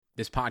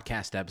This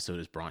podcast episode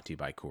is brought to you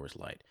by Coors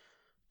Light.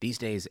 These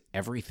days,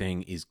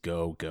 everything is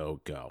go, go,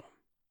 go.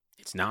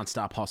 It's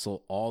nonstop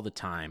hustle all the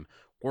time.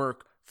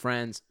 Work,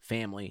 friends,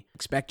 family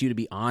expect you to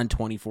be on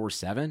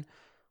 24/7.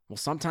 Well,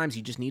 sometimes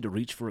you just need to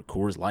reach for a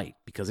Coors Light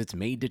because it's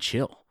made to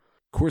chill.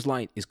 Coors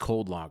Light is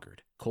cold lagered,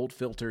 cold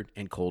filtered,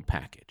 and cold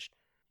packaged.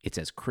 It's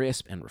as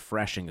crisp and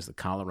refreshing as the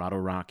Colorado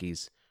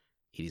Rockies.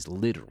 It is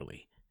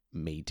literally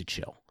made to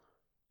chill.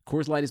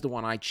 Coors Light is the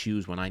one I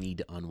choose when I need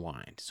to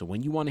unwind. So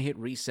when you want to hit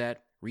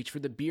reset, reach for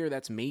the beer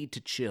that's made to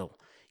chill.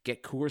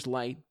 Get Coors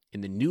Light in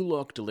the new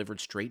look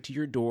delivered straight to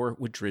your door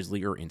with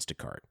Drizzly or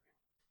Instacart.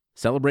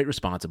 Celebrate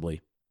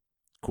responsibly.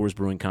 Coors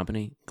Brewing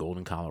Company,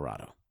 Golden,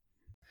 Colorado.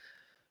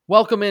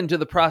 Welcome into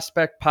the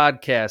Prospect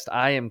Podcast.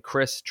 I am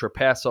Chris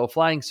Trapasso,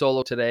 flying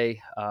solo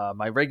today.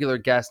 My regular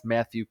guest,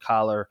 Matthew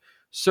Coller,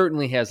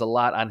 certainly has a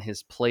lot on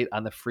his plate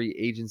on the free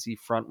agency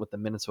front with the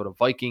Minnesota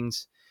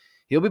Vikings.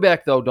 He'll be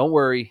back, though, don't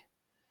worry.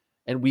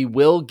 And we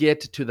will get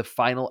to the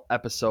final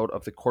episode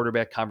of the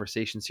quarterback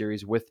conversation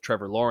series with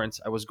Trevor Lawrence.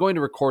 I was going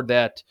to record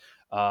that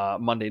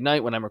Monday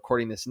night when I'm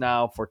recording this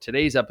now for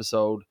today's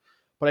episode,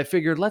 but I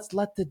figured let's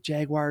let the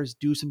Jaguars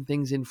do some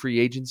things in free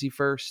agency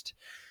first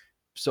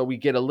so we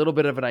get a little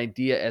bit of an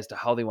idea as to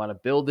how they want to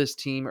build this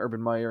team,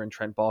 Urban Meyer and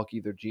Trent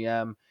Baalke, their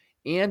GM,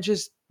 and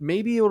just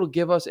maybe it'll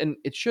give us, and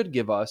it should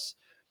give us,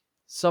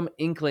 some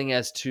inkling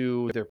as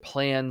to their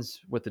plans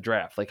with the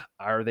draft. Like,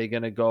 are they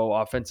going to go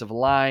offensive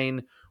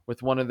line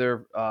with one of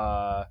their,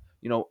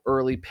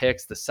 early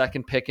picks, the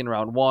second pick in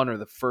round one or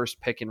the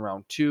first pick in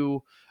round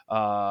two?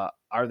 Are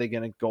they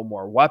going to go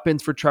more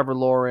weapons for Trevor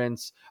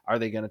Lawrence? Are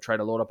they going to try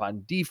to load up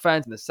on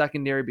defense in the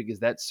secondary?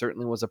 Because that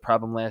certainly was a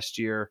problem last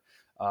year.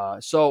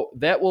 So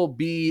that will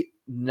be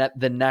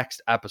the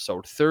next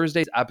episode.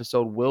 Thursday's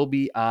episode will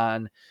be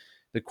on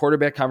the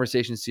quarterback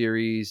conversation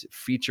series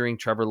featuring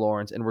Trevor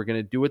Lawrence, and we're going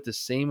to do it the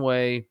same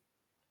way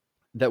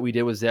that we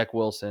did with Zach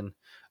Wilson.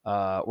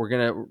 We're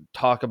going to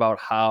talk about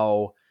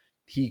how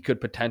he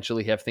could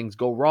potentially have things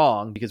go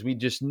wrong, because we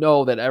just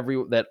know that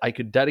that I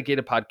could dedicate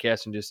a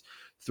podcast and just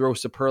throw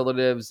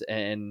superlatives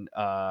and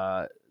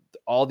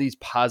all these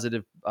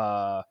positive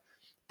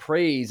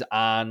praise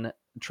on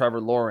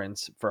Trevor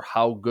Lawrence for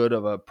how good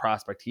of a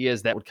prospect he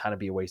is. That would kind of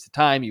be a waste of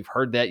time. You've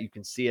heard that. You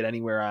can see it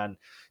anywhere on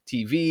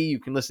TV. You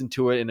can listen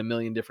to it in a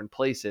million different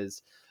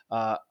places.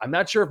 I'm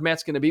not sure if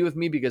Matt's going to be with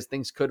me because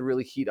things could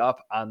really heat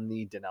up on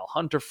the Danielle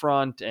Hunter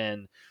front,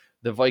 and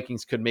the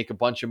Vikings could make a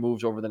bunch of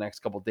moves over the next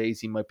couple of days.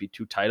 He might be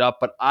too tied up,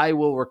 but I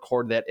will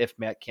record that if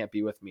Matt can't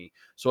be with me.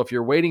 So if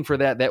you're waiting for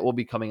that, that will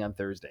be coming on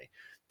Thursday.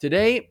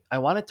 Today, I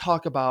want to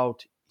talk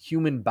about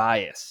human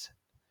bias.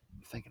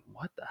 You're thinking,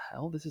 what the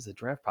hell? This is a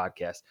draft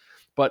podcast.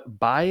 But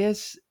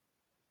bias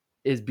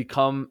has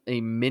become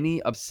a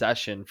mini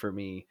obsession for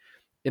me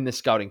in the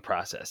scouting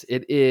process.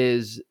 It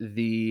is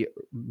the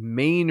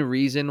main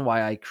reason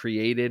why I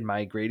created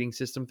my grading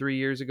system 3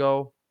 years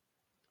ago.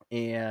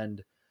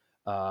 And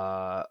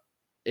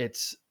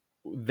it's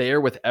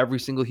there with every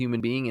single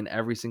human being and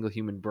every single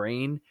human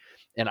brain.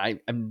 And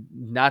I'm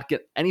not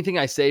anything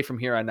I say from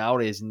here on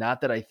out is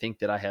not that I think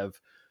that I have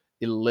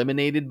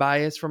eliminated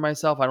bias for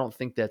myself. I don't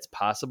think that's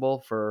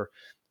possible for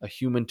a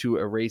human to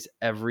erase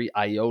every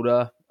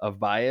iota of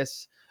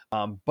bias.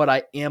 But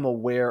I am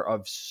aware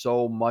of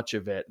so much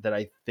of it that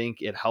I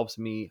think it helps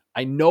me.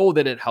 I know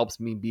that it helps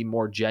me be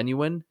more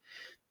genuine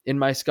in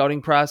my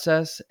scouting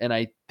process. And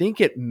I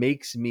think it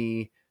makes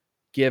me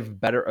give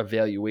better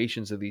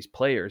evaluations of these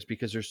players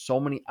because there's so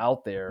many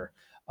out there.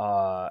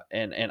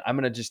 And I'm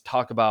going to just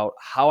talk about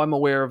how I'm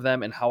aware of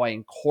them and how I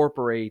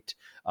incorporate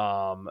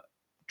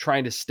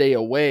trying to stay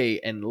away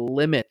and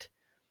limit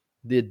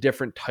the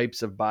different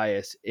types of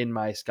bias in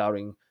my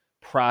scouting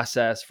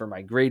process for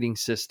my grading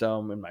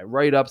system and my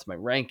write-ups, my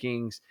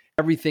rankings,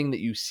 everything that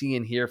you see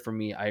and hear from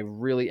me. I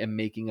really am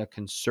making a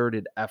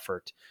concerted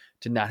effort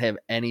to not have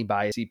any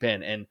bias seep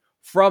in. And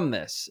from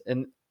this,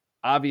 and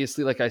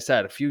obviously, like I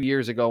said, a few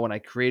years ago when I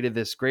created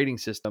this grading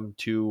system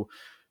to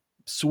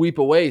sweep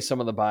away some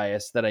of the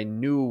bias that I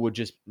knew would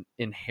just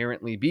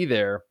inherently be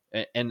there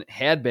and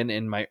had been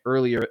in my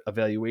earlier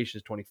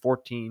evaluations,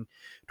 2014,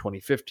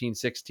 2015,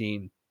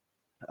 16,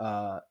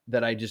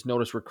 that I just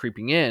noticed were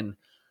creeping in.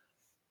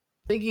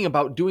 Thinking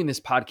about doing this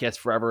podcast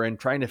forever and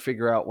trying to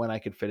figure out when I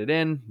could fit it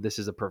in, this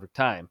is a perfect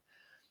time.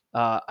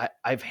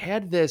 I've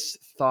had this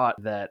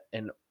thought that,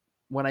 and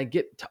when I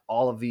get to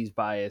all of these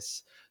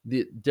bias,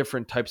 the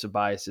different types of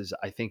biases,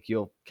 I think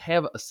you'll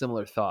have a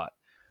similar thought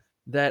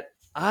that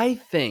I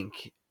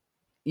think,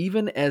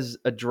 even as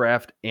a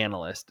draft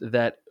analyst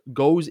that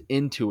goes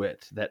into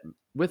it, that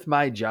with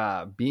my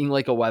job being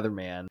like a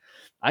weatherman,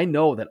 I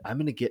know that I'm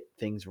going to get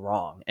things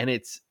wrong. And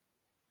it's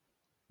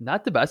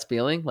not the best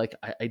feeling. Like,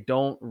 I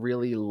don't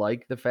really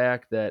like the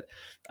fact that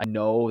I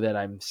know that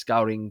I'm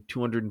scouting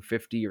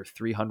 250 or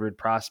 300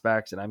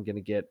 prospects and I'm going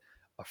to get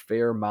a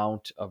fair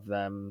amount of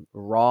them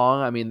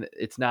wrong. I mean,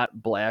 it's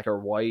not black or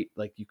white.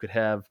 Like, I could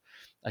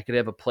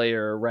have a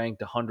player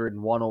ranked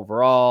 101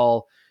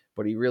 overall,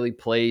 but he really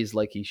plays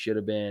like he should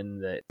have been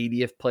the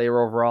 80th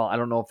player overall. I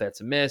don't know if that's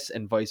a miss,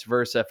 and vice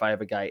versa. If I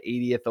have a guy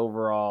 80th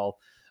overall,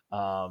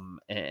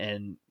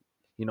 And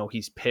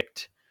he's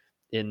picked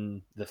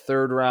in the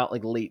third round,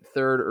 like late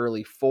third,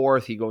 early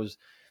fourth. He goes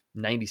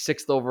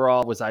 96th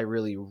overall. Was I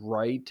really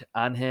right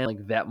on him?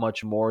 Like that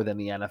much more than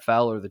the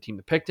NFL or the team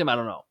that picked him? I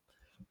don't know.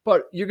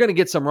 But you're going to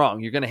get some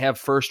wrong. You're going to have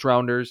first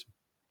rounders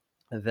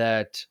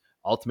that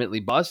ultimately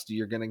bust.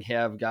 You're going to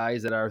have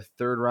guys that are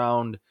third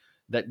round,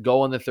 that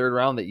go in the third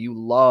round that you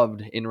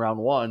loved in round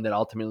one that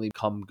ultimately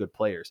become good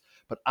players.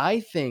 But I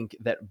think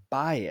that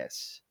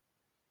bias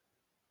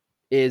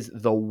is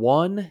the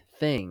one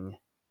thing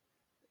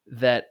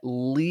that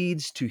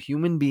leads to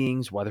human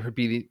beings, whether it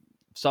be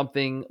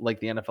something like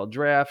the NFL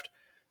draft,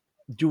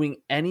 doing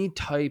any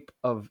type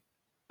of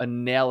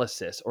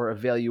analysis or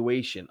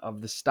evaluation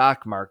of the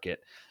stock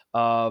market,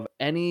 of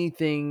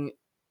anything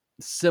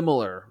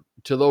similar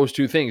to those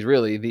two things,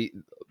 really,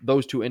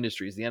 those two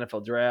industries, the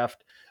NFL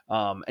draft,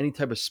 any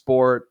type of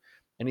sport,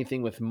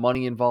 anything with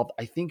money involved.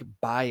 I think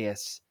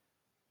bias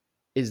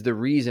is the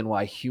reason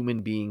why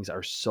human beings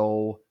are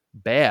so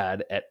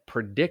bad at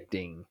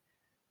predicting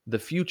the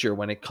future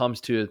when it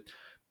comes to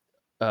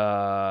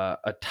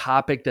a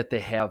topic that they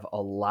have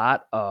a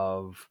lot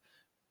of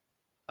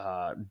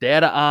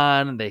data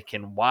on. They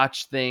can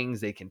watch things,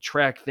 they can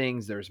track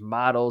things. There's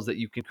models that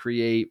you can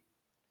create.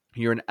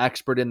 You're an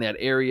expert in that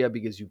area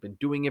because you've been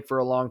doing it for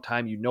a long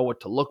time. You know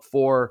what to look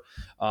for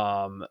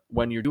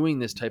when you're doing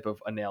this type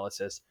of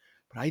analysis.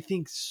 But I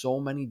think so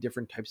many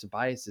different types of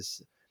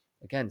biases,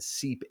 again,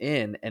 seep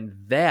in,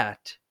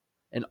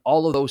 and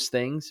all of those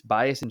things,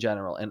 bias in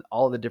general, and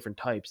all of the different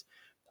types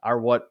are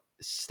what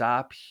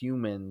stop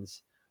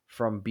humans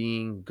from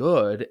being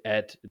good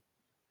at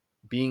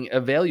being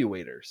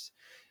evaluators.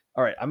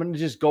 All right, I'm going to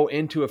just go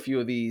into a few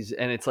of these,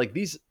 and it's like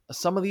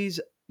some of these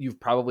you've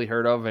probably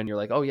heard of, and you're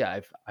like, oh yeah,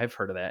 I've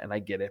heard of that, and I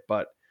get it.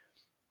 But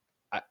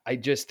I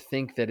just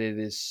think that it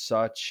is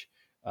such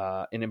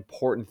an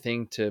important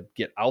thing to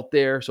get out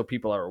there so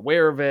people are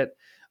aware of it,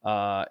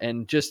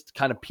 and just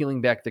kind of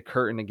peeling back the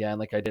curtain again,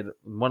 like I did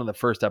in one of the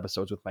first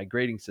episodes with my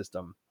grading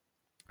system.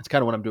 It's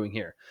kind of what I'm doing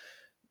here.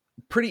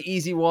 Pretty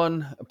easy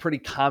one, a pretty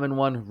common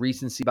one,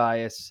 recency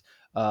bias.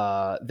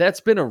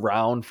 That's been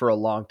around for a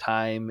long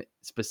time,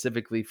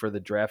 specifically for the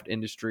draft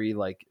industry,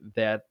 like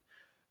that,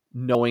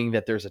 knowing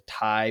that there's a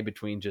tie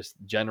between just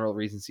general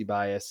recency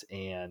bias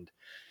and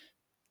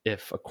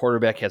if a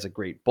quarterback has a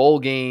great bowl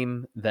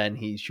game, then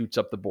he shoots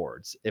up the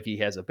boards. If he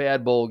has a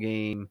bad bowl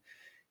game,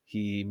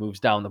 he moves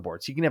down the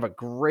boards. He can have a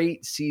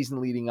great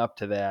season leading up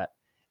to that.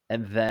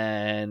 And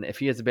then if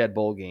he has a bad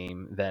bowl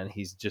game, then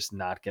he's just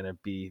not going to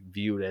be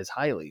viewed as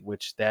highly,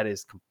 which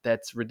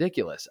that's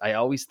ridiculous. I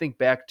always think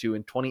back to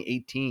in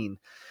 2018,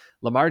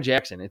 Lamar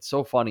Jackson. It's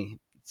so funny.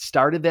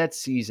 Started that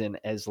season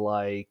as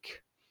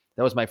like,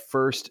 that was my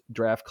first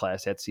draft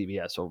class at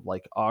CBS. So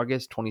like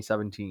August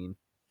 2017,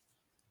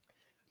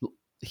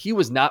 he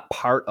was not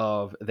part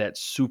of that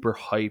super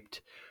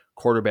hyped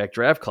quarterback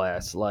draft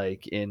class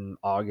like in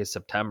August,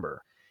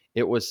 September.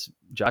 It was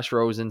Josh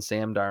Rosen,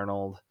 Sam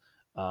Darnold.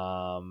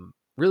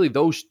 Really,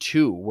 those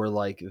two were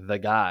like the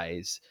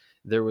guys.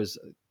 There was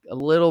a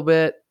little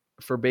bit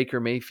for Baker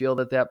Mayfield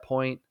at that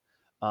point.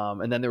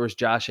 And then there was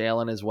Josh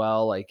Allen as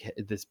well, like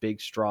this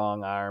big,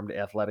 strong armed,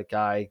 athletic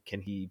guy.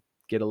 Can he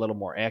get a little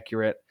more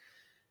accurate?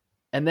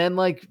 And then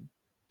like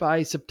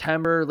by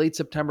September, late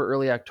September,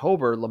 early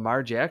October,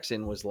 Lamar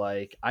Jackson was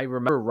like, I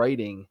remember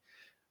writing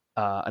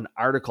an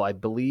article, I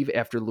believe,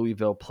 after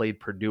Louisville played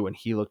Purdue, and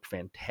he looked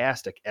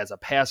fantastic as a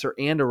passer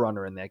and a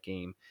runner in that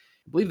game.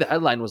 I believe the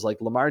headline was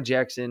like, Lamar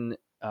Jackson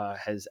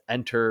has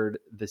entered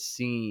the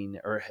scene,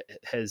 or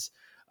has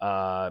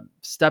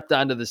stepped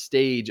onto the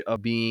stage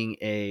of being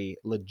a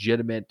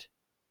legitimate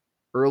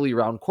early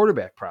round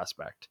quarterback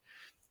prospect.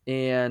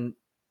 And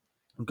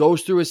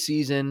goes through a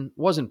season,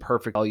 wasn't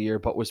perfect all year,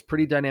 but was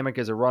pretty dynamic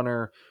as a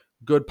runner,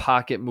 good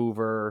pocket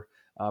mover,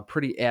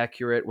 pretty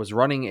accurate, was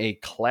running a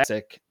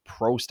classic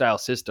pro-style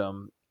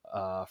system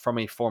from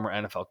a former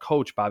NFL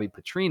coach, Bobby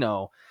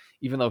Petrino,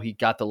 even though he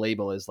got the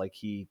label as like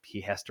he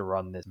has to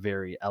run this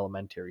very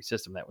elementary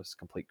system that was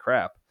complete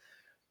crap.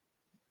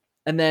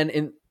 And then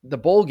in the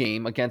bowl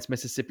game against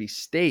Mississippi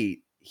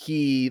State,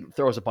 he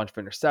throws a bunch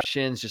of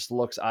interceptions, just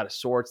looks out of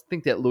sorts. I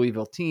think that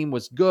Louisville team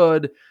was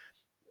good,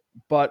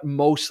 but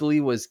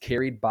mostly was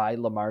carried by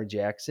Lamar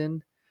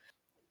Jackson,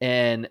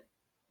 and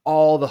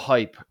all the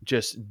hype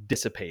just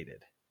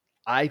dissipated.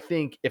 I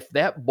think if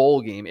that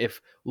bowl game,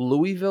 if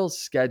Louisville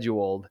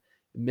scheduled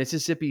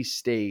Mississippi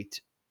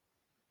State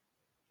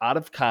out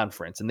of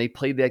conference and they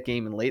played that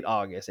game in late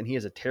August, and he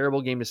has a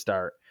terrible game to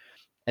start,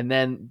 and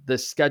then the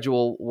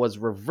schedule was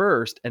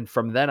reversed, and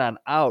from then on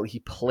out, he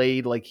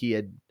played like he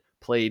had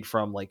played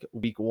from like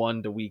week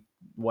 1 to week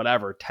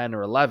whatever, 10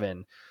 or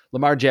 11,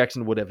 Lamar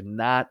Jackson would have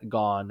not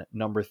gone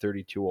number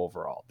 32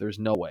 overall. There's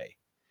no way.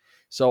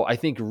 So I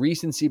think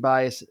recency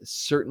bias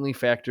certainly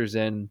factors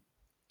in.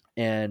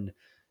 And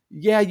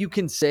yeah, you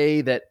can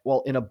say that,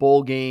 well, in a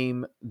bowl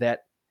game,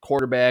 that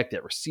quarterback,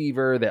 that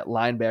receiver, that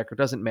linebacker,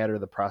 doesn't matter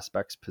the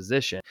prospect's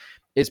position,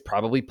 is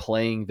probably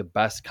playing the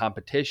best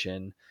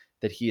competition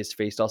that he has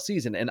faced all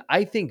season. And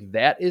I think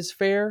that is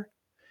fair.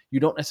 you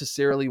don't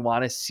necessarily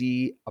want to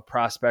see a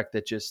prospect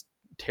that just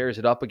tears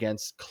it up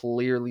against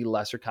clearly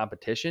lesser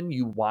competition.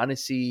 You want to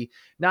see,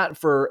 not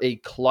for a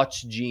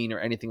clutch gene or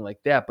anything like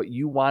that, but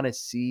you want to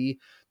see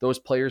those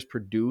players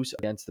produce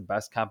against the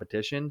best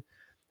competition.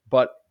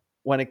 But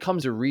when it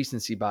comes to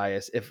recency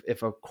bias,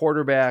 if a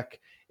quarterback,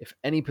 if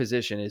any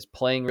position is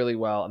playing really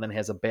well and then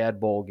has a bad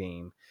bowl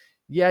game,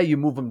 yeah, you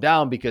move him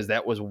down because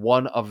that was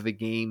one of the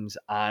games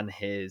on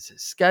his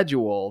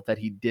schedule that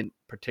he didn't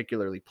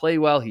particularly play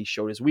well. He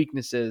showed his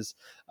weaknesses,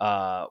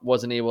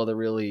 wasn't able to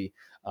really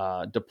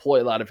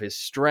deploy a lot of his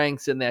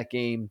strengths in that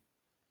game.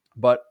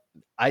 But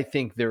I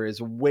think there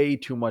is way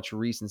too much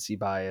recency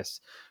bias.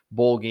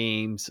 Bowl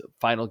games,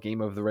 final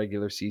game of the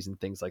regular season,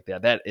 things like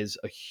that. That is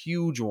a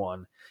huge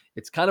one.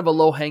 It's kind of a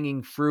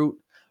low-hanging fruit,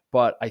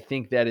 but I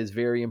think that is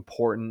very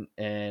important.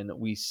 And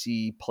we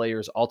see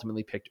players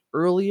ultimately picked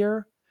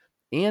earlier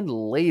and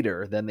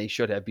later than they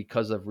should have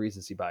because of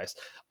recency bias.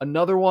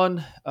 Another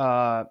one,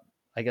 I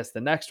guess the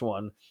next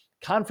one,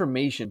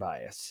 confirmation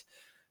bias.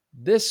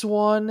 This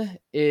one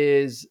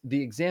is,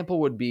 the example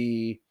would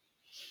be,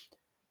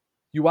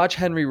 you watch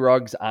Henry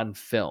Ruggs on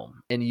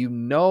film and you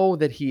know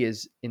that he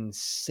is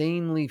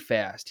insanely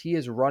fast. He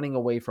is running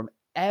away from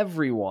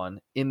everyone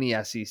in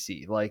the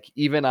SEC. Like,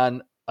 even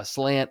on a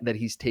slant that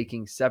he's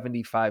taking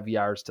 75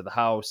 yards to the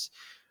house,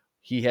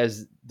 he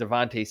has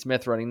Devontae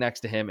Smith running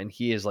next to him, and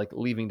he is like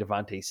leaving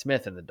Devontae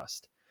Smith in the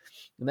dust.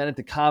 And then at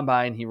the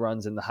combine, he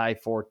runs in the high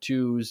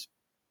 4.2s,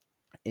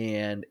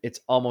 and it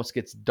almost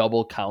gets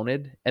double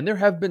counted. And there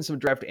have been some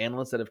draft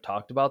analysts that have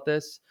talked about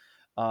this,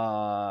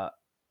 but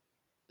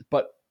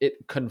it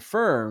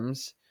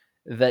confirms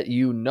that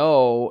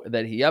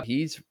that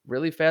he's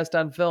really fast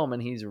on film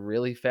and he's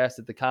really fast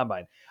at the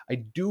combine. I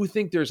do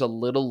think there's a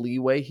little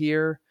leeway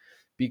here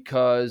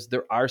because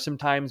there are some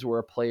times where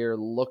a player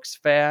looks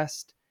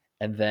fast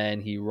and then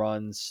he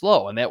runs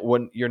slow. And that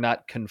when you're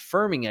not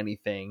confirming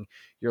anything,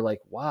 you're like,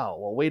 wow,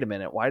 well, wait a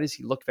minute. Why does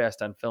he look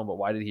fast on film, but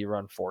why did he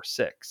run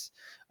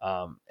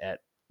 4.6 at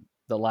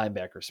the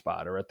linebacker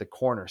spot or at the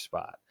corner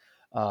spot?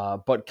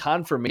 But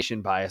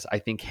confirmation bias, I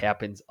think,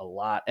 happens a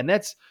lot. And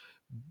that's,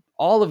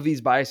 all of these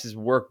biases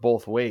work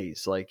both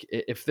ways. Like,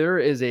 if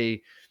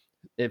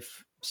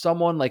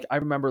someone, like, I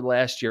remember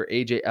last year,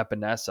 AJ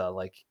Epinesa,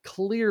 like,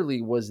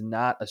 clearly was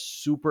not a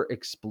super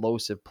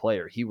explosive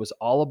player. He was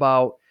all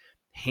about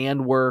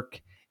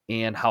handwork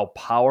and how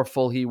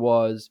powerful he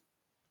was,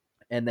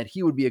 and that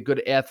he would be a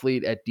good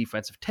athlete at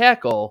defensive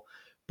tackle,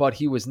 but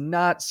he was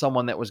not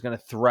someone that was going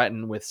to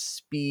threaten with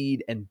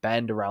speed and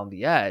bend around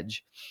the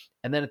edge.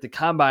 And then at the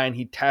combine,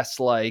 he tests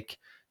like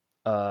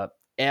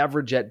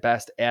average at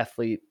best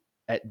athlete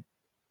at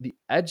the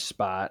edge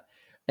spot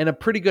and a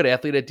pretty good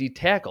athlete at D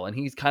tackle. And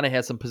he's kind of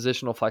has some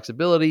positional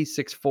flexibility,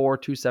 6'4",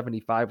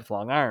 275 with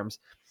long arms.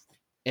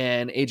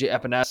 And AJ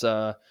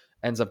Epinesa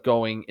ends up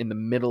going in the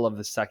middle of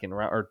the second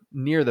round, or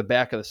near the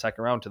back of the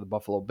second round, to the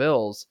Buffalo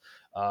Bills.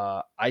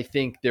 I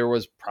think there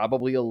was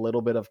probably a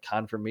little bit of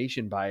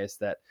confirmation bias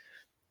that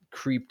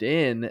creeped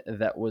in,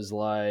 that was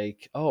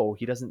like, oh,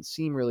 he doesn't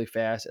seem really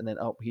fast, and then,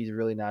 oh, he's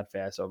really not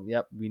fast, so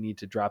yep, we need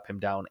to drop him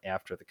down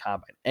after the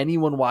combine.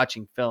 Anyone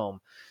watching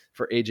film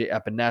for AJ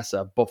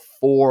Epinesa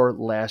before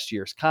last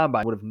year's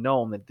combine would have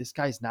known that this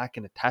guy's not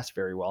going to test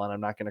very well, and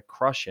I'm not going to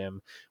crush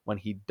him when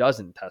he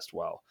doesn't test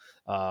well.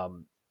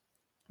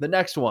 The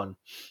next one,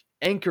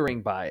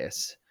 anchoring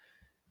bias.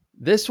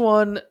 This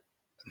one,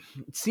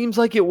 it seems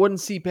like it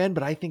wouldn't seep in,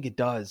 but I think it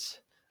does.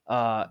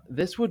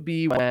 This would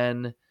be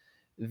when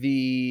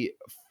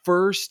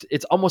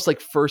it's almost like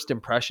first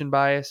impression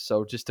bias.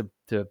 So just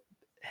to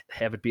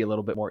have it be a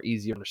little bit more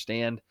easy to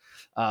understand,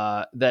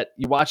 that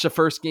you watch the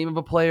first game of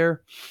a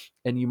player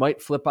and you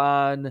might flip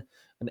on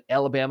an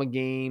Alabama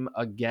game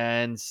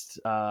against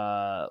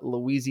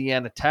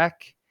Louisiana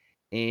Tech,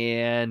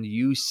 and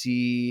you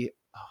see,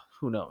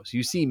 who knows,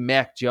 you see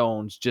Mac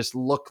Jones just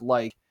look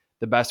like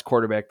the best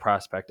quarterback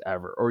prospect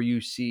ever, or you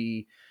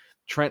see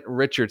Trent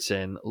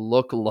Richardson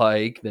look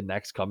like the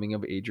next coming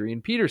of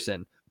Adrian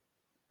Peterson.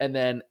 And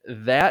then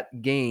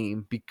that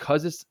game,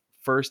 because its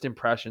first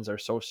impressions are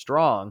so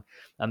strong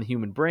on the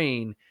human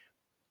brain,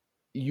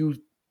 you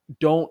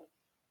don't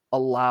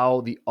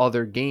allow the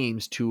other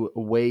games to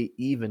weigh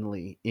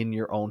evenly in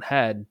your own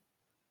head.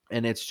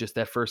 And it's just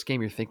that first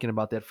game. You're thinking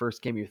about that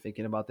first game. You're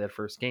thinking about that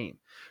first game.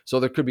 So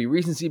there could be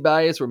recency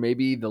bias where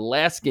maybe the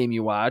last game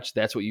you watched,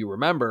 that's what you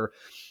remember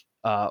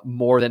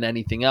more than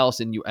anything else.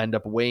 And you end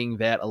up weighing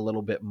that a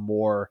little bit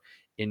more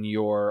in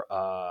your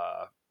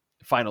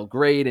final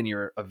grade and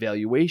your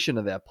evaluation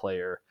of that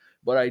player.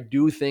 But I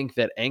do think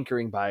that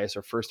anchoring bias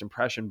or first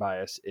impression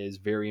bias is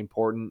very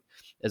important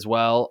as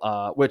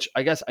well, which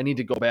I guess I need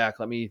to go back.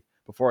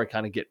 Before I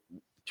kind of get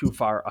too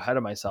far ahead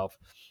of myself.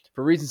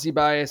 For recency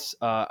bias,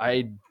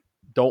 I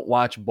don't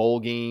watch bowl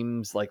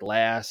games like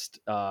last.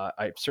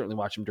 I certainly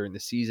watch them during the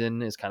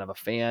season as kind of a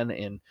fan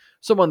and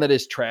someone that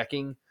is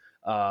tracking,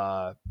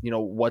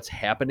 what's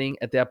happening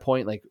at that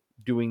point, like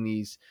doing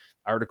these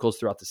articles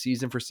throughout the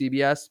season for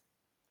CBS.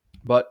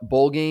 But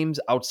bowl games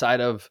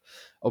outside of,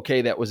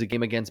 okay, that was a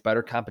game against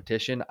better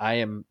competition, I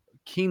am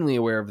keenly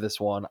aware of this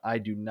one. I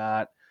do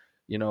not,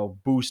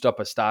 boost up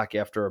a stock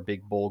after a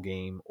big bowl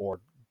game or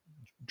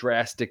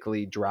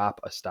drastically drop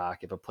a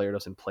stock if a player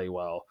doesn't play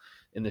well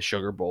in the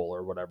Sugar Bowl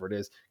or whatever it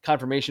is.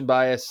 Confirmation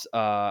bias.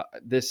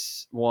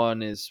 This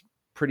one is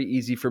pretty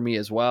easy for me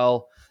as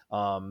well.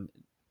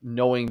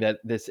 Knowing that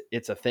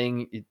it's a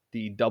thing,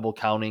 the double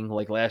counting,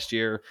 like last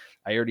year,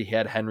 I already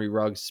had Henry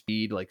Ruggs'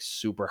 speed like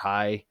super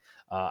high.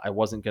 I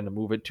wasn't going to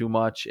move it too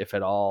much, if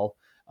at all,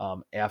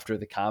 after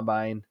the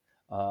combine.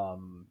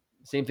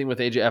 Same thing with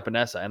AJ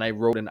Epinesa. And I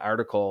wrote an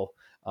article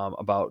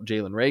about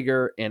Jalen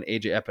Reagor and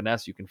AJ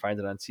Epinesa. You can find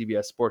it on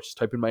CBS Sports. Just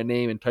type in my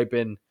name and type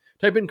in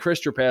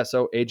Chris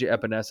Trapasso, AJ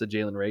Epinesa,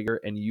 Jalen Reagor,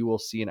 and you will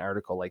see an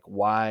article like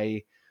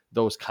why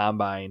those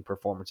combine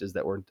performances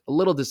that were a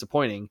little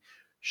disappointing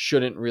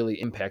shouldn't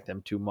really impact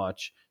them too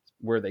much.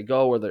 Where they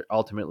go,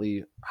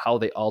 how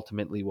they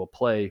ultimately will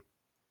play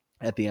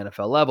at the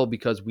NFL level,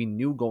 because we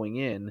knew going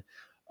in,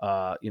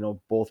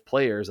 both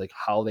players, like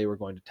how they were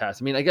going to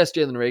test. I mean, I guess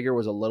Jalen Reagor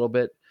was a little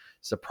bit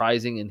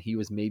surprising, and he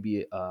was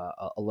maybe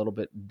a little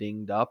bit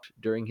dinged up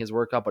during his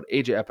workout. But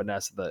AJ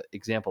Epinesa, the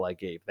example I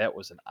gave, that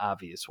was an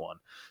obvious one.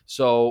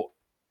 So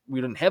we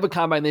didn't have a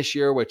combine this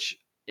year, which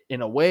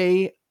in a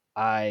way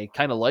I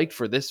kind of liked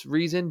for this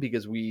reason,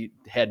 because we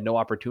had no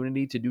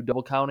opportunity to do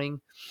double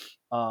counting.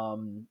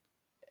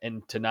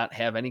 And to not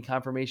have any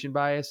confirmation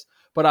bias.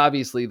 But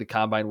obviously the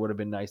combine would have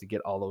been nice to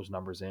get all those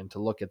numbers in, to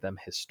look at them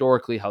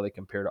historically, how they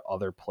compare to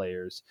other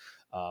players.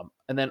 And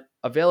then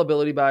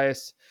availability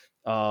bias,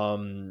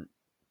 or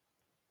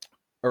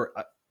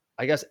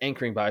I guess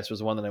anchoring bias was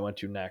the one that I went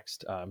to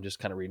next. I'm just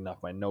kind of reading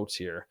off my notes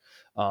here.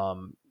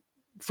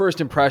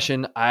 First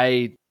impression,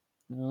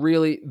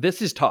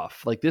 this is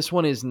tough. Like, this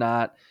one is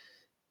not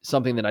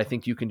something that I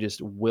think you can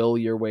just will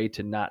your way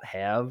to not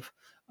have.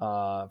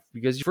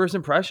 Because your first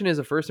impression is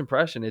a first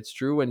impression. It's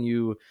true when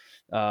you're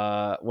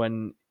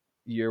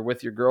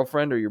with your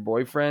girlfriend or your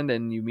boyfriend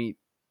and you meet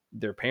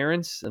their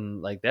parents,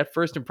 and like that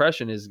first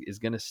impression is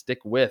going to stick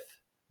with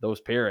those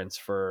parents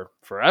for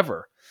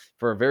forever,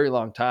 for a very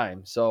long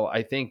time. So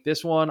I think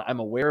this one,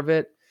 I'm aware of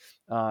it.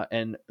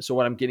 And so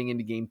when I'm getting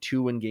into game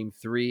 2 and game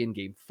 3 and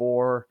game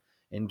 4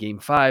 and game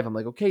 5, I'm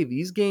like, okay,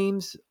 these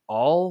games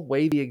all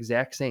weigh the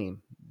exact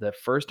same. The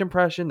first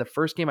impression, the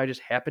first game I just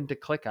happened to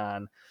click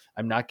on,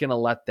 I'm not going to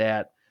let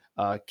that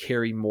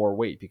carry more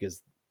weight,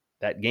 because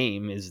that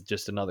game is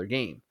just another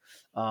game.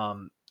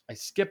 I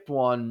skipped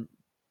one,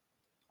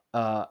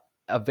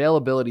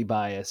 availability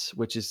bias,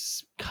 which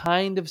is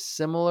kind of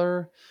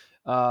similar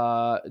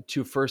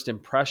to first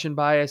impression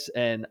bias.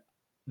 And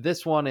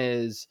this one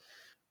is,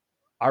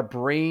 our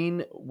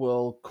brain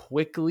will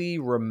quickly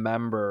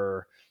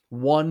remember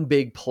one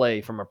big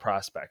play from a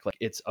prospect. Like,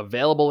 it's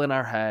available in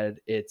our head.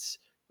 It's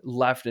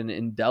left an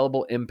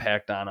indelible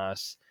impact on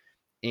us.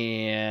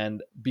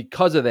 And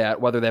because of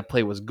that, whether that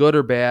play was good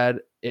or bad,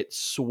 it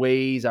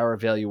sways our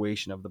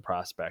evaluation of the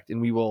prospect.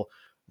 And we will,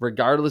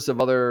 regardless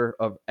of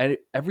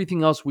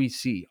everything else we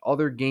see,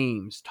 other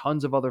games,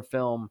 tons of other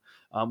film,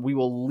 we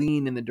will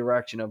lean in the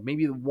direction of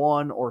maybe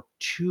 1 or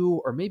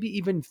 2 or maybe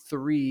even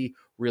 3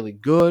 really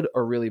good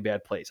or really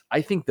bad plays.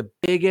 I think the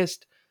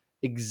biggest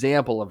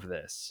example of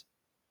this,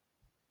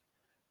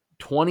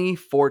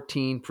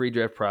 2014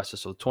 pre-draft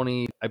process. So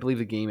I believe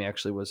the game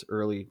actually was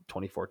early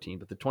 2014,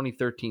 but the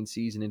 2013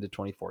 season into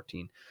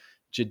 2014,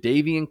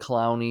 Jadeveon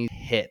Clowney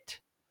hit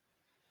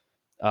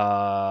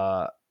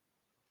on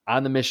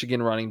the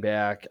Michigan running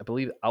back, I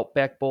believe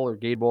Outback Bowl or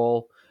Gator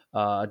Bowl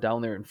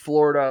down there in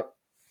Florida.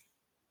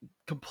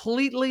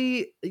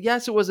 Completely,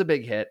 yes, it was a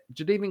big hit.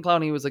 Jadeveon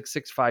Clowney was like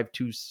 6'5",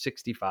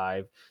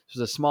 265. This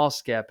was a small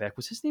scat back.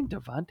 Was his name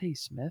Devontae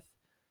Smith?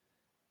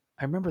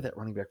 I remember that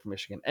running back from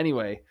Michigan.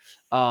 Anyway,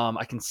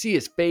 I can see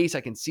his face.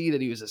 I can see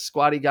that he was a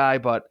squatty guy,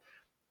 but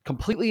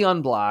completely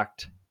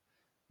unblocked.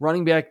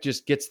 Running back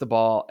just gets the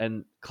ball,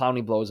 and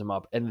Clowney blows him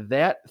up. And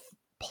that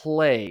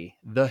play,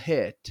 the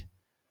hit,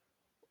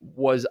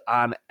 was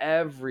on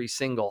every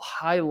single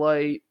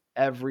highlight,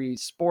 every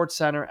Sports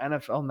Center,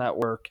 NFL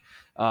Network.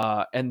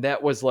 And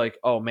that was like,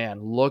 oh,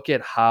 man, look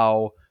at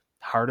how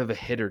hard of a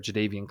hitter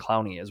Jadeveon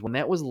Clowney is. When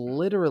that was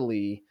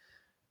literally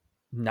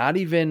not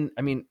even,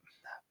 I mean,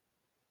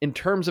 in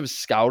terms of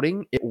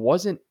scouting, it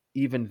wasn't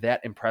even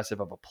that impressive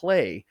of a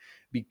play,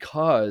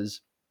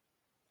 because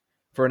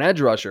for an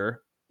edge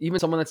rusher, even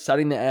someone that's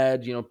setting the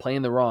edge,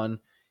 playing the run,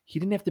 he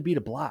didn't have to beat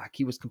a block.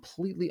 He was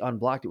completely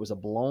unblocked. It was a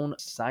blown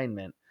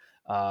assignment.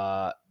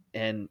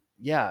 And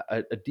yeah,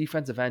 a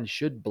defensive end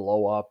should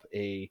blow up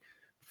a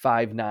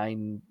 5'9",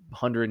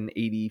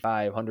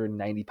 185,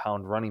 190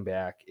 pound running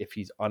back if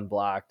he's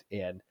unblocked.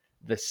 And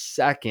the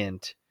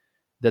second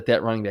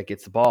that running back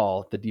gets the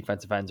ball, the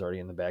defensive end's already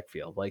in the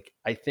backfield. Like,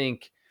 I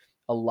think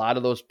a lot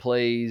of those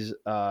plays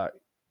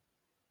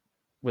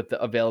with the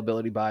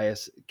availability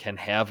bias can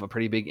have a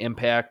pretty big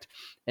impact.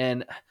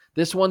 And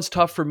this one's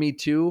tough for me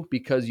too,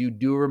 because you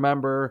do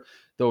remember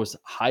those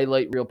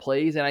highlight reel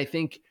plays. And I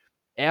think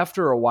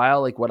after a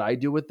while, like what I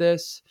do with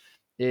this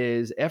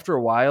is, after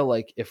a while,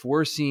 like if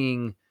we're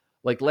seeing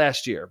like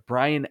last year,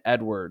 Brian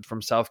Edwards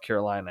from South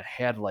Carolina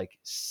had like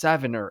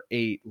 7 or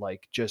 8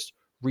 like just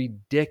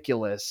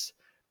ridiculous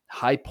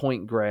high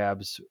point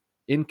grabs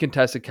in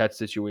contested catch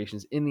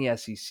situations in the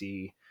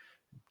SEC,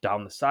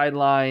 down the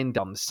sideline,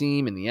 down the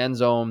seam, in the end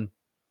zone.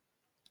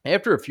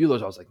 After a few of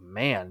those, I was like,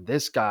 man,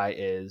 this guy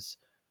is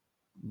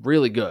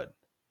really good.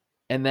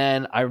 And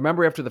then I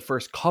remember after the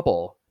first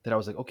couple that I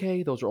was like,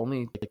 okay, those are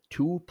only like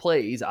 2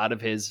 plays out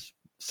of his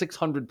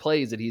 600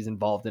 plays that he's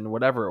involved in,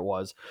 whatever it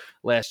was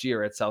last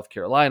year at South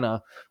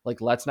Carolina.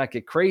 Like, let's not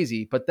get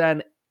crazy. But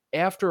then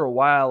after a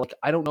while, like,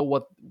 I don't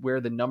know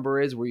where the number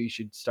is where you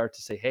should start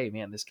to say, hey,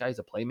 man, this guy's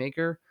a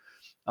playmaker.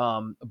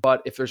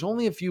 But if there's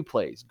only a few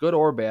plays, good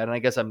or bad, and I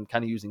guess I'm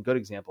kind of using good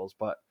examples,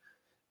 but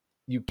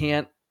you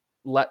can't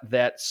let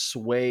that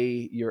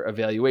sway your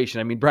evaluation.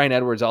 I mean, Brian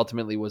Edwards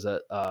ultimately was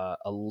a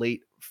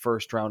late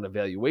first round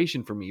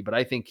evaluation for me, but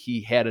I think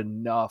he had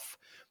enough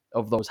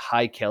of those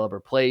high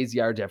caliber plays,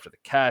 yards after the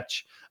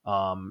catch,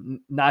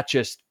 not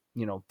just,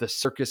 the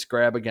circus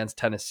grab against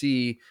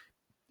Tennessee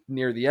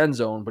near the end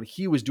zone, but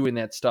he was doing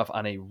that stuff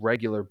on a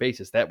regular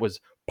basis. That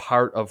was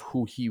part of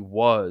who he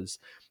was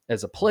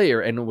as a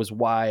player, and it was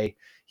why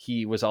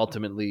he was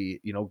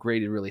ultimately,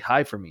 graded really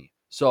high for me.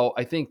 So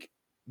I think,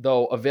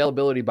 though,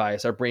 availability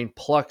bias, our brain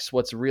plucks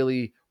what's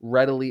really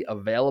readily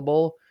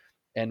available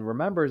and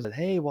remembers that,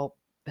 hey, well,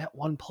 that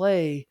one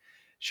play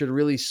should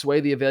really sway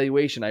the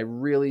evaluation. I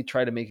really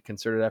try to make a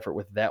concerted effort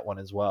with that one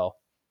as well.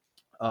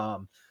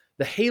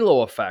 The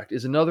halo effect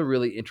is another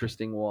really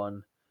interesting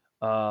one.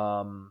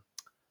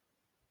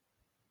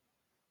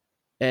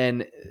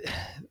 And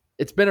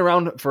it's been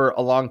around for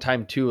a long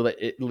time too,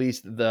 at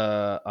least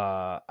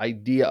the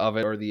idea of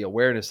it or the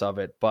awareness of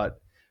it. But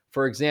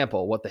for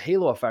example, what the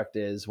halo effect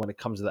is when it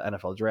comes to the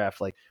NFL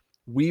draft, like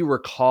we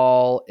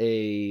recall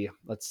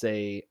let's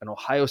say an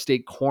Ohio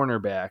State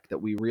cornerback that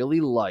we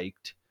really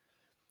liked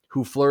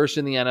who flourished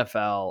in the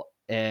NFL.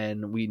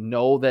 And we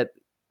know that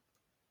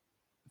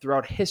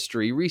throughout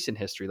history, recent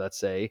history, let's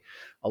say,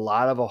 a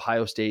lot of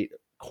Ohio State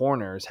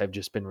corners have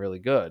just been really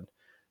good.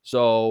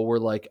 So we're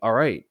like, all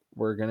right,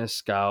 we're going to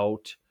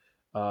scout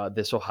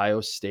this Ohio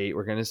State.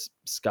 We're going to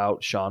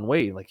scout Shaun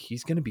Wade. Like,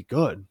 he's going to be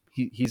good.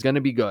 He's going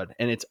to be good.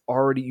 And it's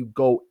already, you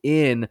go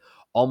in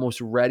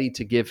almost ready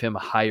to give him a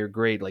higher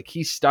grade. Like,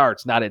 he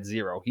starts not at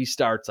 0. He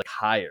starts like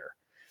higher.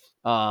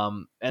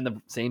 And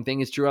the same thing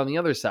is true on the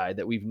other side,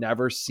 that we've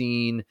never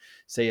seen,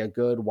 say, a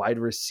good wide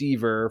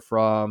receiver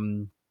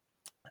from,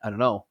 I don't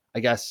know, I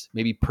guess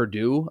maybe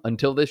Purdue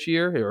until this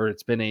year, or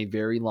it's been a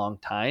very long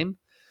time.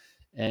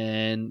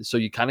 And so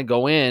you kind of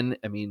go in,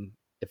 I mean,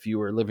 if you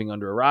were living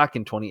under a rock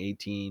in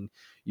 2018,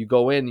 you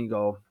go in and you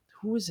go,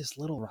 who is this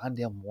little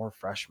Rondale Moore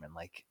freshman?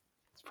 Like,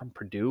 it's from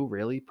Purdue,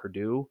 really?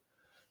 Purdue?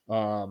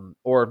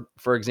 Or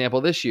for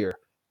example, this year,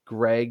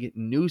 Greg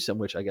Newsome,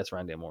 which I guess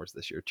Rondale Moore is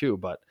this year too,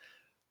 but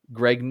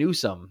Greg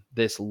Newsome,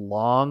 this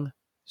long,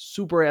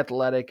 super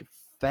athletic,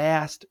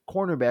 fast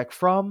cornerback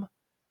from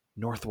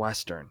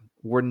Northwestern.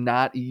 We're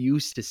not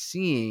used to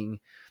seeing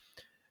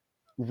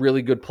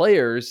really good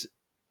players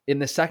in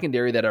the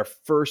secondary that are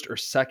first or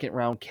second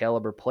round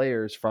caliber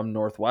players from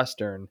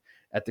Northwestern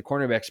at the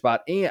cornerback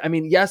spot. And I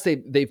mean, yes,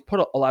 they've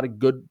put a lot of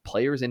good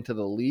players into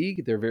the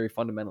league. They're very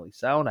fundamentally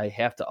sound. I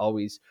have to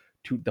always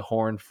toot the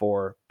horn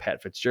for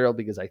Pat Fitzgerald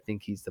because I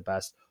think he's the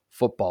best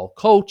football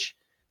coach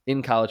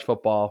in college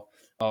football.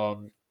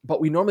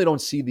 But we normally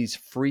don't see these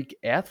freak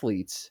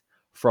athletes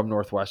from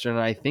Northwestern.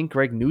 And I think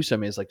Greg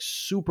Newsome is like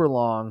super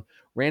long,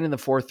 ran in the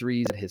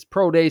 4.3s at his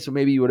pro day. So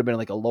maybe you would have been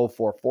like a low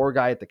 4.4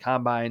 guy at the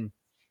combine.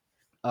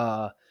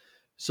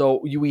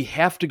 So we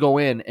have to go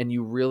in and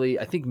you really,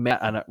 I think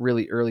Matt on a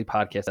really early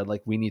podcast said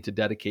like, we need to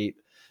dedicate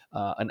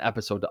an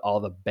episode to all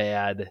the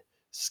bad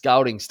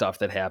scouting stuff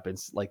that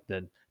happens, like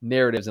the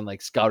narratives and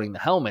like scouting the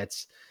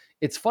helmets.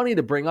 It's funny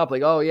to bring up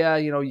like, oh yeah,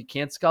 you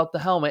can't scout the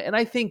helmet. And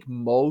I think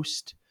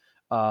most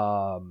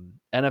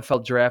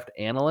NFL draft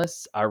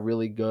analysts are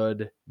really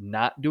good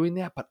not doing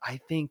that. But I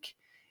think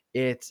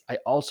I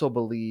also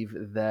believe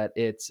that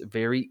it's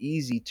very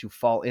easy to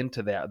fall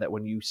into that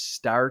when you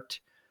start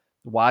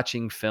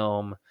watching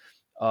film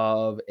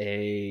of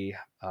a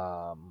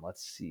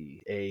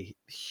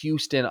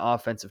Houston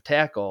offensive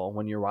tackle,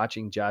 when you're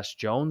watching Josh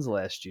Jones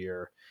last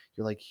year,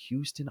 you're like,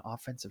 Houston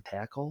offensive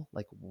tackle?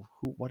 Like,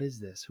 what is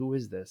this? Who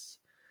is this?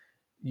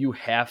 You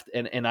have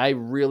to, and I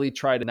really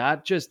try to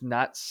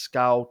not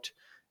scout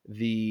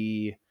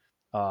the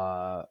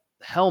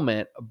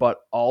helmet, but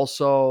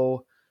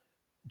also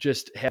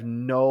just have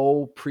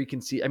no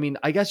preconceived. I mean,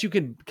 I guess you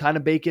could kind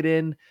of bake it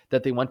in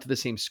that they went to the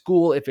same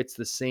school. If it's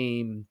the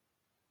same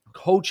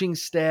coaching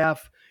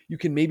staff, you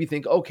can maybe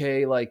think,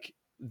 okay, like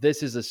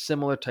this is a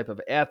similar type of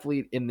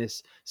athlete in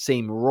this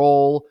same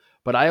role.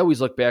 But I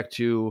always look back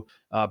to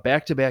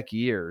back-to-back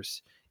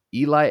years.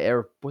 Eli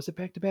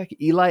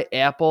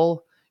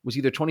Apple was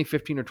either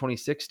 2015 or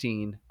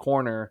 2016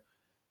 corner,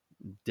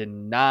 did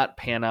not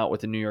pan out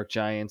with the New York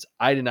Giants.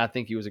 I did not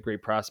think he was a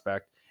great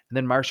prospect. And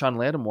then Marshawn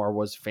Lattimore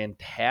was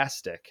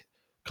fantastic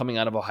coming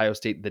out of Ohio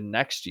State the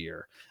next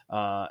year.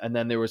 And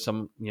then there was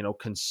some,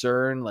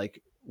 concern,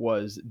 like,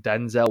 Was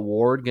Denzel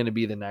Ward going to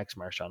be the next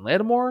Marshawn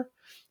Lattimore,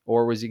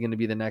 or was he going to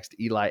be the next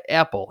Eli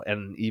Apple?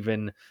 And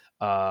even,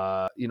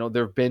 there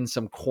have been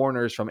some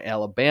corners from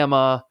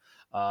Alabama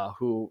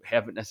who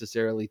haven't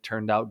necessarily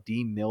turned out.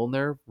 D.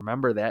 Milner,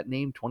 remember that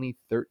name,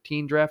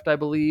 2013 draft, I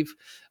believe,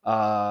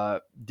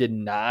 did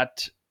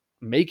not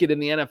make it in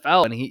the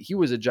NFL, and he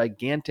was a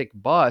gigantic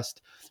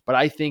bust. But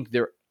I think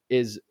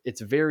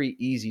it's very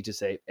easy to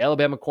say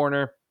Alabama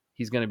corner,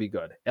 he's going to be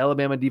good.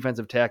 Alabama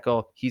defensive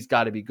tackle, he's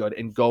got to be good,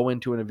 and go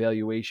into an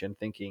evaluation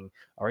thinking,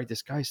 all right,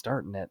 this guy's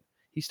starting at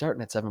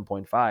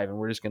 7.5, and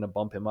we're just going to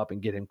bump him up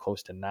and get him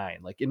close to 9.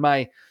 Like in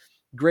my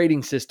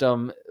grading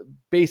system,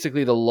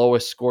 basically the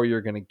lowest score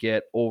you're going to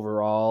get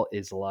overall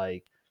is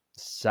like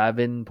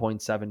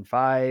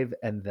 7.75,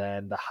 and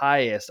then the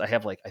highest I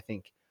have, like, I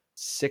think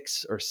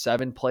 6 or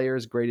 7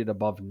 players graded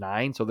above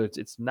 9. So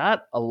it's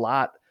not a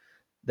lot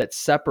that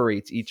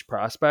separates each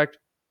prospect.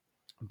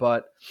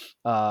 But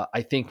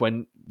I think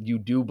when you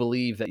do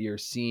believe that you're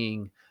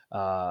seeing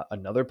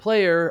another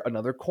player,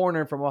 another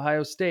corner from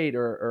Ohio State,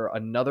 or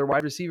another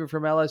wide receiver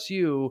from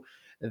LSU,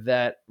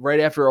 that right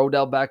after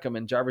Odell Beckham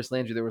and Jarvis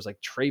Landry, there was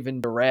like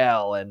Traven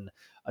Durrell and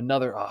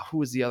another, who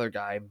was the other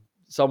guy?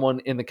 Someone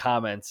in the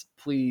comments,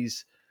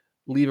 please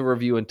leave a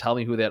review and tell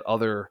me who that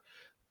other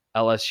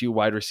LSU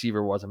wide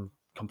receiver was. I'm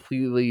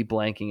completely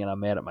blanking and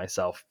I'm mad at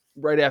myself.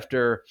 Right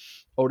after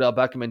Odell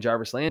Beckham and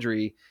Jarvis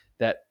Landry,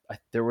 that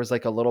there was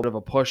like a little bit of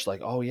a push,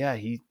 like, oh yeah,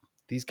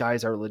 these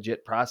guys are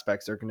legit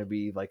prospects. They're going to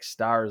be like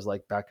stars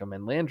like Beckham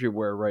and Landry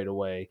were right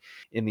away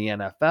in the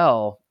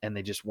NFL, and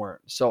they just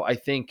weren't. So I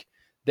think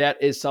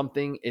that is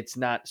something. It's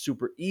not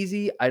super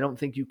easy. I don't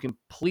think you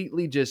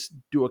completely just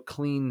do a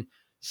clean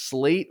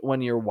slate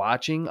when you're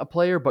watching a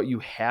player, but you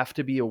have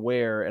to be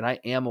aware, and I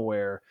am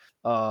aware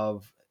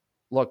of,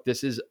 look,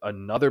 this is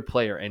another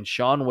player. And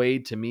Shaun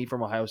Wade, to me,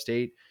 from Ohio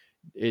State,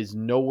 is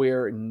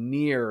nowhere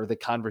near the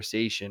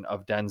conversation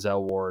of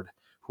Denzel Ward,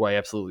 who I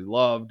absolutely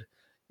loved,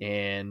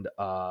 and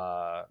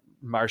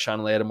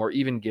Marshawn Lattimore,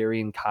 even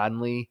Gareon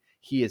Conley.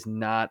 He is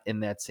not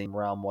in that same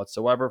realm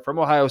whatsoever. From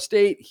Ohio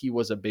State, he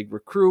was a big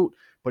recruit,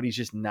 but he's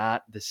just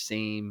not the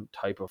same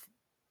type of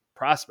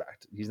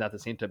prospect. He's not the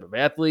same type of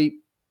athlete,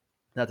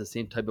 not the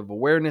same type of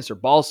awareness or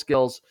ball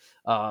skills.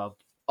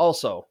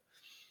 Also,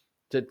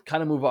 to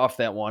kind of move off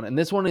that one, and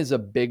this one is a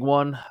big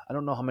one. I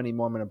don't know how many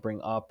more I'm going to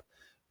bring up,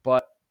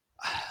 but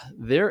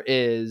there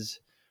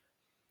is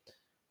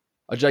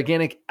a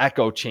gigantic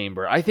echo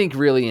chamber, I think,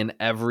 really in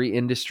every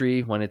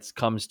industry when it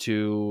comes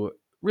to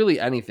really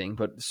anything,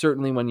 but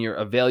certainly when you're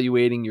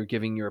evaluating, you're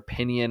giving your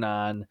opinion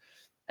on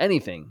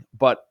anything.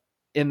 But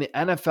in the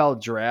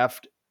NFL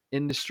draft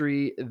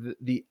industry,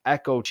 the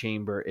echo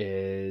chamber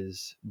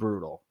is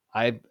brutal.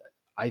 I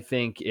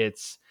think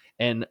it's,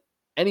 and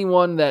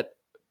anyone that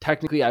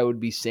technically I would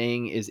be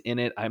saying is in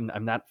it, I'm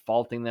not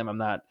faulting them. I'm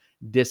not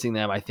dissing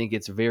them. I think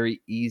it's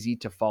very easy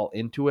to fall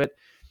into it,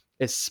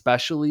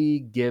 especially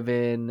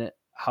given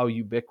how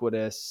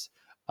ubiquitous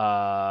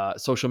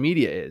social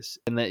media is,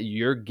 and that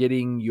you're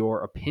getting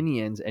your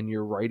opinions and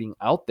you're writing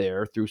out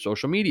there through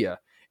social media,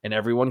 and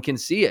everyone can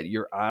see it.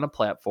 You're on a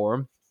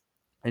platform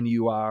and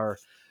you are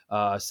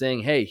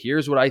saying, hey,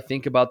 here's what I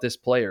think about this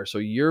player. So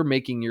you're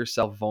making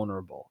yourself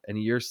vulnerable,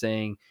 and you're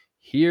saying,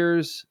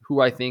 here's who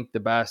I think the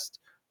best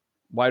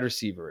wide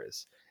receiver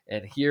is,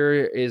 and here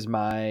is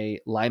my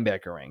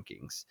linebacker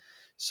rankings.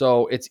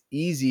 So it's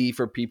easy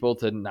for people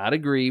to not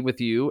agree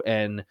with you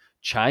and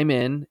chime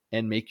in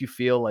and make you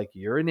feel like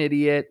you're an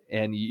idiot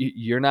and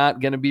you're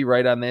not going to be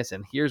right on this,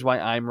 and here's why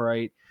I'm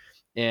right.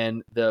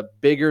 And the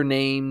bigger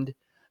named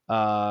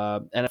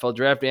NFL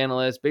draft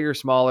analysts, bigger,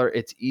 smaller,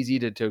 it's easy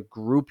to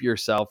group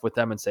yourself with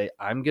them and say,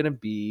 I'm going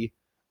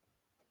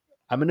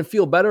to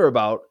feel better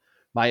about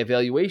my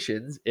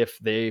evaluations if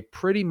they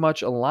pretty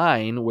much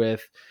align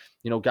with,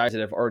 guys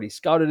that have already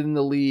scouted in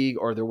the league,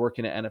 or they're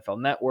working at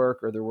NFL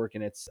Network, or they're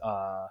working at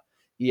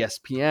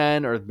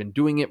ESPN, or have been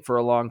doing it for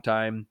a long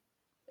time.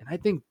 And I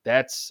think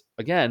that's,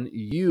 again,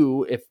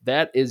 if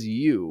that is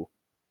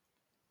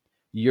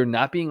you're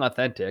not being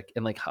authentic.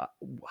 And like,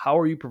 how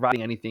are you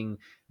providing anything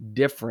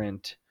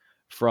different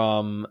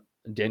from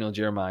Daniel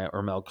Jeremiah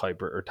or Mel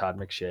Kiper or Todd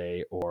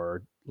McShay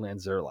or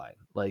Lance Zierlein?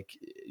 Like,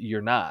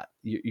 you're not.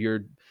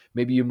 You're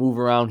maybe you move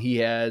around. He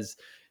has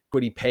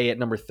Kwity Paye at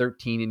number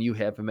 13 and you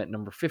have him at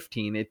number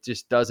 15. It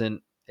just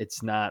doesn't.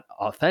 It's not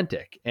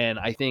authentic. And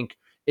I think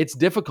it's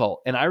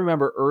difficult. And I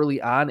remember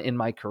early on in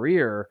my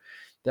career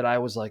that I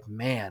was like,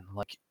 man,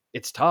 like,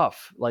 it's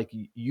tough. Like,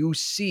 you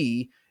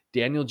see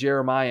Daniel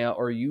Jeremiah,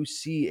 or you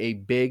see a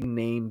big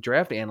name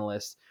draft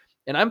analyst,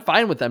 and I'm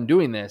fine with them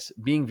doing this,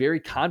 being very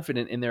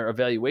confident in their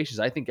evaluations.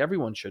 I think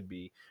everyone should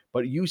be.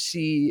 But you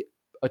see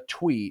a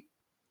tweet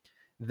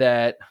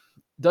that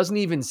doesn't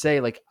even say,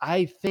 like,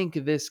 I think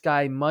this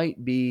guy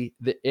might be,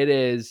 it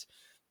is,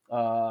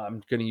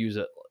 I'm going to use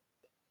a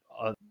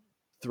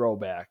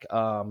throwback.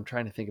 I'm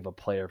trying to think of a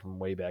player from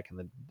way back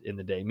in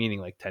the day, meaning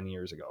like 10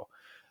 years ago.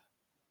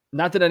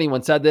 not that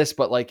anyone said this,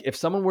 but like if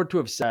someone were to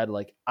have said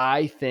like,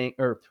 I think,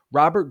 or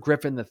Robert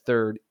Griffin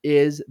III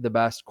is the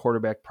best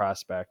quarterback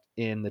prospect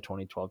in the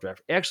 2012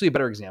 draft. Actually, a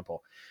better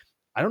example.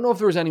 I don't know if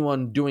there was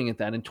anyone doing it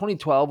then. And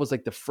 2012 was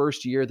like the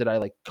first year that I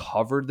like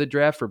covered the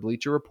draft for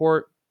Bleacher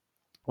Report.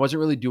 I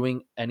wasn't really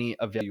doing any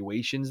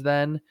evaluations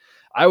then.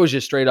 I was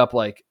just straight up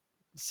like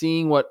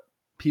seeing what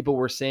people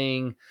were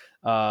saying,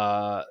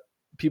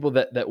 people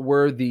that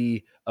were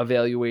the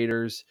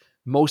evaluators,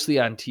 mostly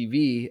on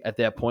TV at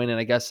that point, and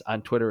I guess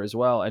on Twitter as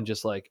well, and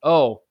just like,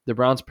 oh, the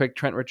Browns picked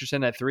Trent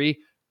Richardson at 3,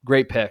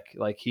 great pick.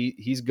 Like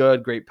he's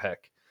good, great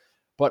pick.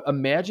 But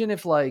imagine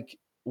if like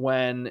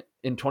when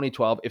in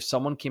 2012, if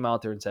someone came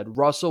out there and said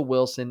Russell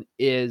Wilson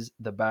is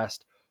the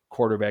best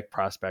quarterback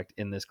prospect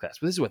in this class.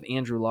 But this is with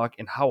Andrew Luck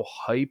and how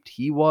hyped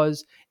he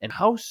was and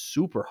how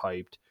super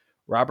hyped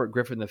Robert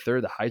Griffin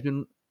III, the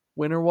Heisman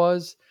winner,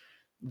 was.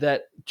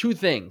 That two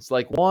things,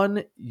 like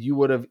one, you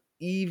would have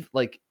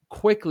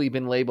quickly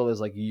been labeled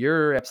as like,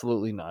 you're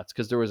absolutely nuts,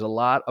 because there was a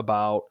lot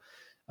about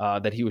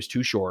that he was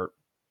too short.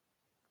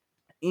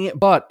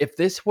 But if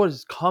this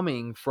was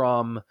coming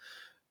from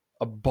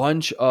a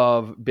bunch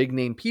of big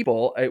name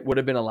people, it would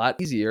have been a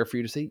lot easier for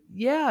you to say,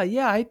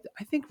 I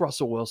think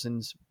Russell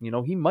Wilson's,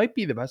 he might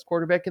be the best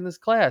quarterback in this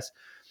class.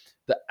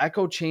 The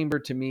echo chamber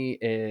to me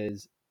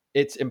is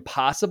it's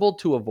impossible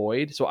to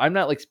avoid. So I'm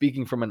not like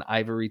speaking from an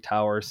ivory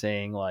tower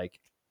saying like,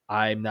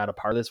 I'm not a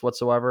part of this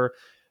whatsoever.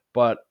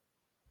 But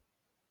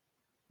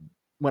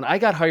when I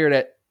got hired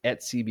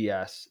at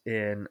CBS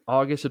in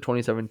August of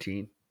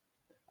 2017,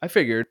 I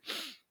figured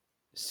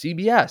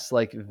CBS,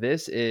 like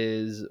this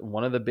is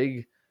one of the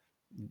big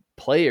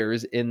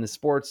players in the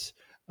sports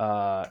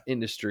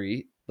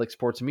industry, like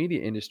sports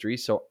media industry.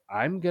 So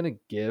I'm going to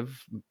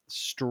give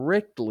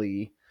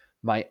strictly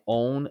my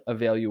own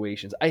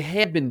evaluations. I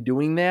had been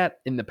doing that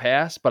in the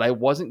past, but I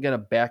wasn't going to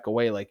back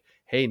away like,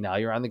 hey, now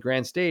you're on the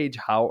grand stage.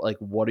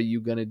 What are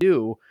you going to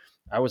do?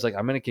 I was like,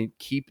 I'm going to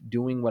keep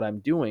doing what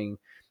I'm doing.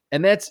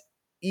 And that's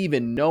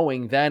even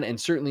knowing then,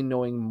 and certainly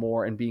knowing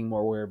more and being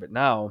more aware of it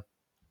now,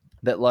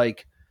 that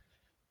like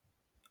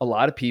a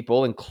lot of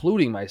people,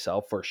 including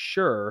myself for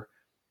sure,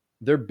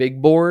 their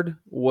big board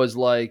was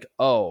like,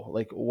 oh,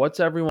 like what's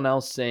everyone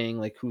else saying,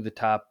 like who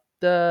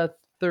the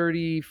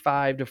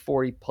 35 to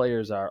 40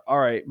 players are. All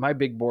right, my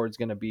big board's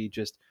going to be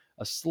just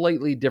a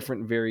slightly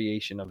different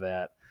variation of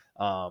that.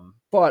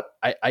 But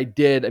I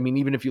did, I mean,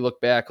 even if you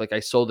look back, like I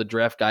sold the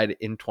draft guide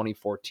in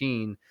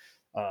 2014.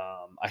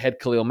 I had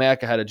Khalil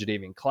Mack ahead of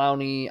Jadeveon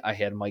Clowney. I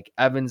had Mike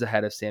Evans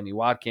ahead of Sammy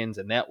Watkins,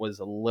 and that was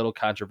a little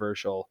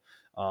controversial.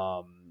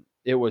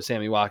 It was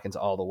Sammy Watkins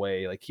all the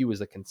way. Like he was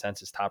the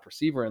consensus top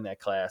receiver in that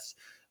class.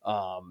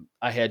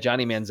 I had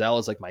Johnny Manziel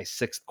as like my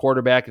 6th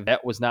quarterback.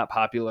 That was not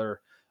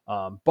popular.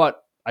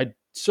 But I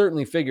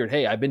certainly figured,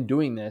 hey, I've been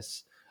doing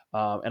this.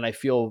 And I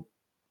feel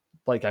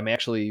like I'm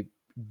actually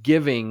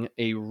giving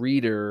a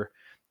reader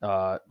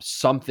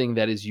something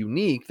that is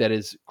unique, that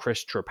is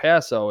Chris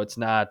Trapasso. It's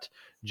not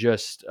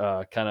just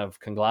kind of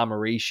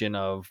conglomeration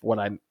of what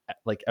I'm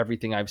like,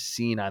 everything I've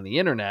seen on the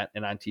internet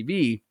and on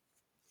TV.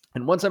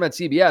 And once I'm at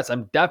CBS,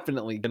 I'm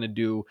definitely going to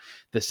do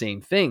the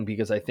same thing,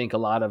 because I think a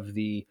lot of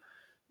the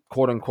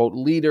quote unquote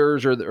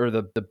leaders or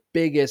the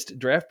biggest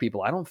draft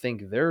people, I don't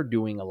think they're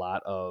doing a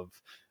lot of,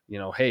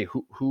 hey,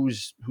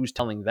 who's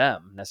telling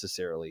them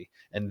necessarily,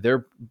 and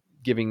they're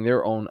giving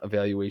their own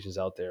evaluations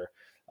out there.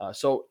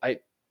 So I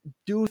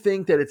do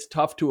think that it's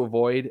tough to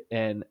avoid,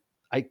 and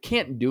I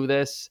can't do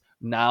this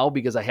now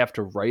because I have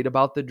to write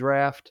about the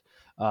draft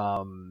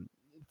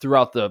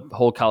throughout the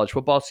whole college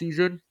football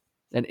season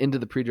and into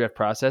the pre-draft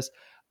process.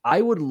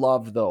 I would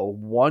love, though,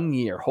 1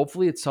 year,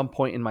 hopefully at some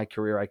point in my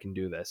career I can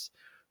do this,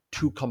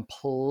 to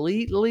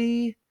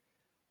completely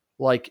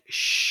like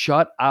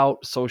shut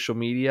out social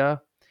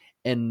media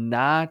and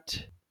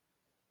not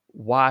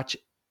watch.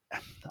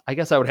 I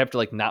guess I would have to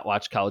like not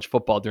watch college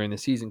football during the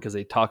season because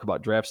they talk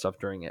about draft stuff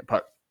during it,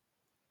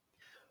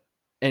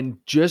 and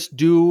just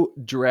do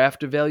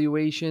draft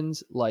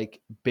evaluations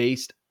like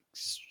based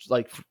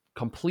like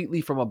completely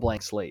from a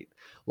blank slate.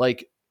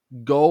 Like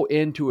go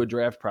into a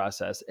draft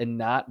process and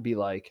not be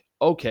like,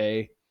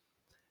 okay,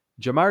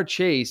 Jamar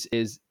Chase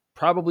is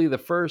probably the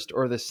first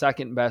or the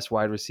second best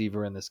wide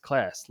receiver in this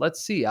class.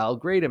 Let's see. I'll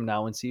grade him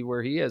now and see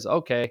where he is.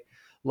 Okay.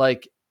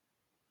 Like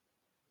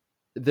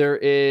there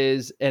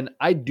is, and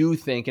I do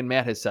think, and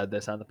Matt has said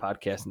this on the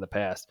podcast in the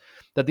past,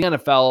 that the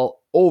NFL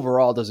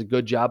overall does a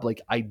good job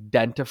like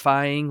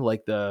identifying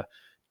like the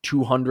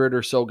 200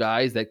 or so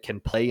guys that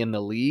can play in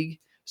the league.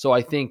 So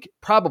I think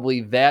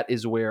probably that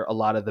is where a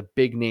lot of the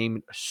big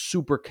name,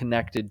 super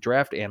connected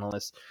draft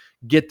analysts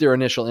get their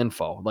initial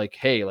info. Like,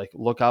 hey, like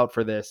look out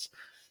for this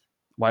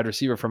wide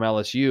receiver from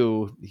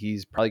LSU.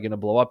 He's probably going to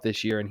blow up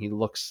this year and he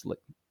looks like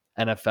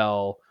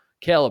NFL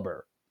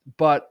caliber.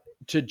 But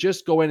to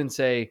just go in and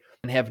say,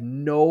 and have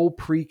no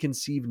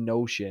preconceived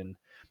notion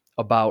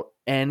about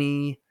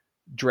any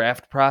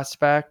draft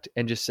prospect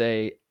and just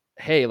say,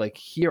 hey, like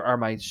here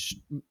are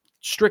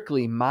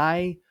strictly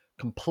my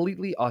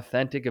completely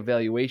authentic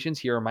evaluations.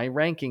 Here are my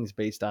rankings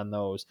based on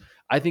those.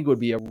 I think would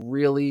be a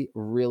really,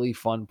 really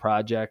fun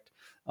project.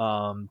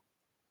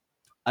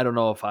 I don't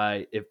know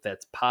if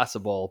that's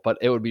possible, but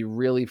it would be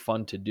really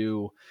fun to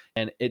do.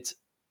 And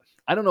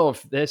I don't know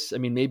if I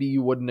mean, maybe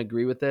you wouldn't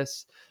agree with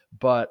this,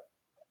 but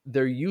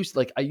I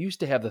used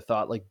to have the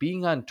thought, like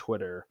being on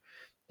Twitter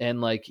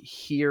and like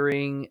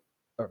hearing,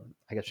 or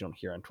I guess you don't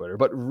hear on Twitter,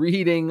 but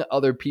reading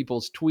other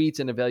people's tweets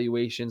and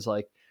evaluations,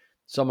 like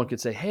someone could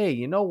say, hey,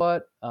 you know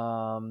what?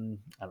 I don't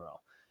know.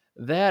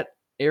 That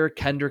Eric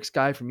Kendricks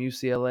guy from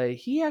UCLA,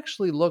 he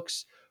actually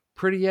looks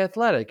pretty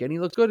athletic and he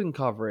looks good in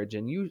coverage.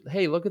 And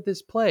hey, look at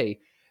this play.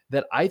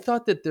 That I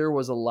thought that there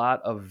was a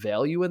lot of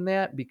value in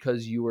that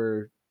because you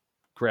were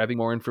grabbing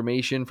more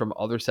information from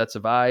other sets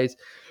of eyes.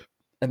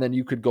 And then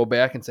you could go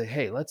back and say,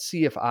 hey, let's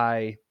see if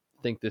I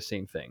think the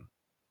same thing.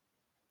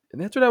 And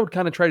that's what I would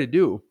kind of try to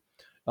do,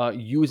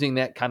 using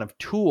that kind of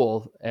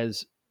tool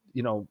as,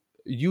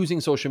 using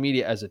social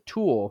media as a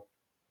tool.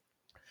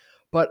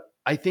 But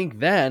I think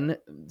then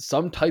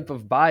some type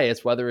of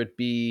bias, whether it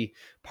be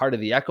part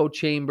of the echo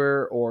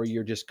chamber or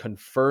you're just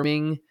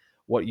confirming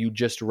what you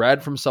just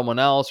read from someone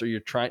else, or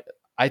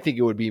I think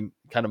it would be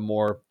kind of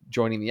more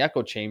joining the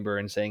echo chamber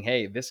and saying,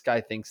 hey, this guy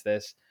thinks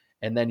this.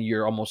 And then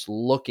you're almost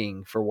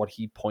looking for what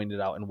he pointed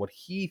out and what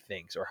he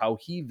thinks or how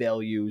he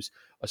values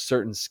a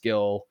certain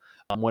skill,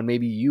 when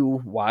maybe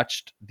you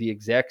watched the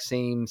exact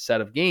same set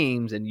of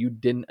games and you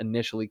didn't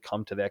initially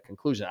come to that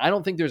conclusion. I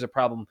don't think there's a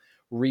problem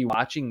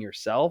rewatching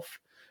yourself,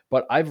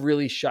 but I've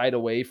really shied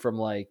away from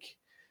like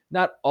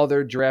not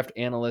other draft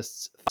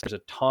analysts. There's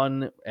a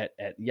ton at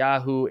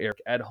Yahoo, Eric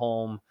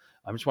Edholm.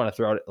 I just want to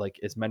throw out like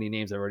as many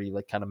names. I already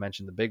like kind of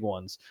mentioned the big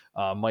ones.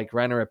 Mike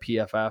Renner at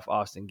PFF,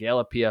 Austin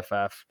Gale at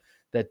PFF,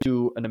 that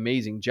do an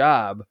amazing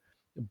job.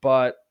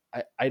 But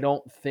I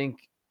don't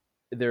think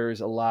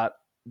there's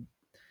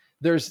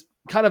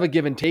kind of a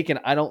give and take. And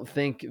I don't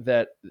think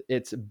that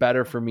it's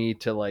better for me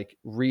to like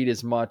read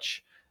as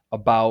much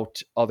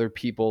about other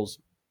people's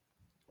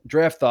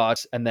draft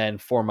thoughts and then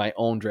for my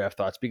own draft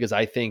thoughts, because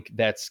I think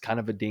that's kind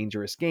of a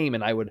dangerous game.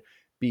 And I would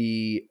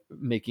be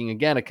making,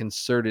 again, a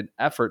concerted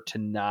effort to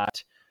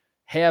not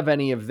have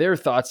any of their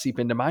thoughts seep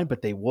into mine,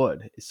 but they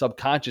would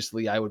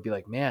subconsciously. I would be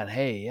like, man,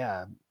 hey,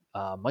 yeah,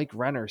 Mike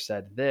Renner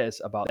said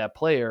this about that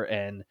player,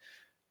 and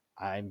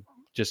I'm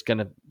just going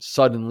to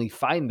suddenly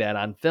find that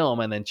on film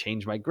and then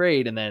change my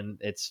grade. And then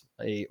it's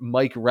a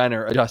Mike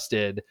Renner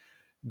adjusted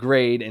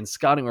grade and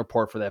scouting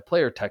report for that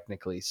player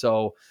technically.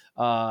 So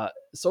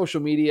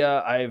social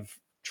media, I've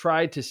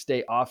tried to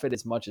stay off it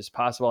as much as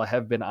possible. I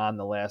have been on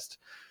the last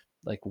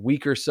like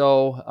week or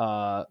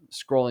so,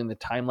 scrolling the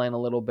timeline a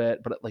little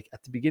bit, but like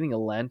at the beginning of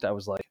Lent, I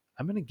was like,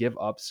 I'm going to give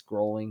up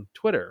scrolling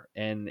Twitter.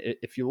 And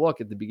if you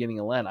look at the beginning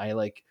of Lent, I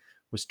like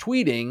was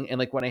tweeting, and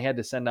like when I had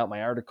to send out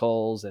my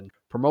articles and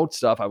promote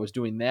stuff, I was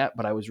doing that,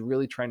 but I was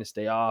really trying to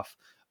stay off.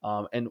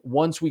 And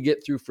once we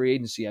get through free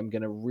agency, I'm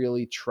going to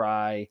really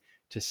try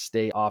to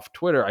stay off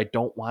Twitter. I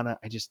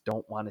just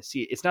don't want to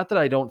see it. It's not that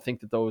I don't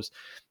think that those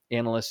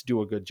analysts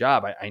do a good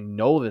job. I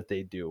know that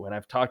they do. And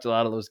I've talked to a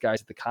lot of those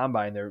guys at the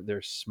combine.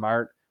 They're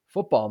smart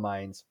football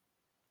minds.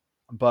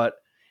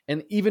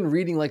 And even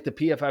reading like the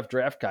PFF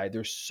draft guide,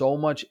 there's so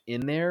much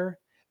in there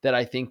that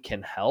I think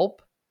can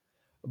help.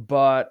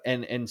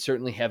 And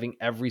certainly having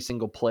every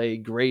single play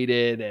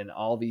graded and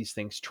all these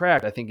things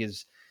tracked, I think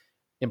is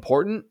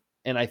important.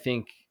 And I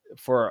think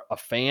for a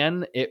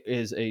fan,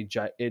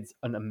 it's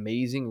an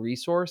amazing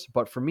resource.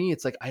 But for me,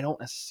 it's like, I don't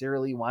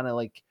necessarily want to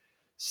like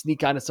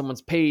sneak onto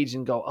someone's page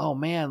and go, oh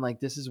man, like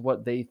this is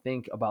what they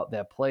think about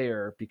that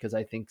player, because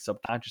I think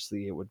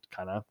subconsciously it would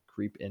kind of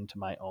creep into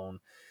my own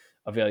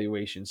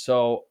evaluation.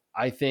 So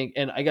I think,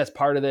 and I guess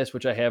part of this,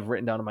 which I have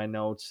written down in my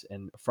notes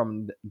and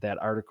from that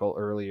article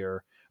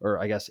earlier, or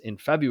I guess in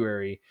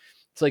February,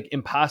 it's like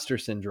imposter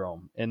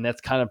syndrome. And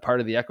that's kind of part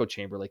of the echo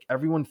chamber. Like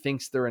everyone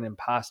thinks they're an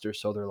imposter.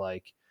 So they're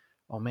like,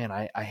 oh man,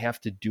 I have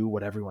to do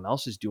what everyone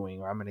else is doing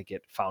or I'm going to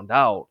get found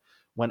out.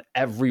 When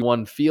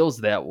everyone feels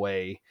that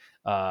way,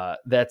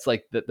 that's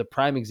like the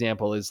prime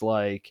example is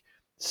like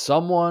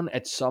someone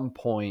at some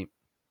point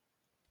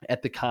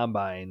at the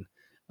combine,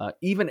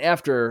 even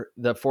after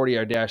the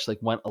 40-yard dash like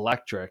went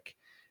electric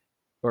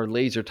or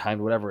laser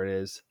timed, whatever it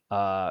is,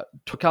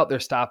 took out their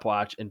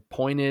stopwatch and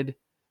pointed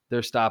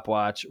their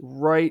stopwatch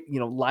right,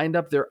 lined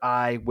up their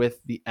eye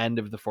with the end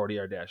of the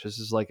 40-yard dash. This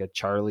is like a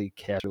Charlie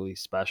Casserly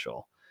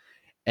special.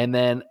 And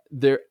then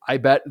the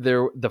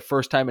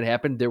first time it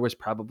happened, there was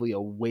probably a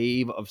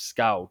wave of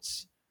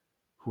scouts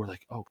who were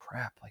like, oh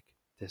crap, like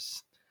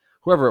this,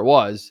 whoever it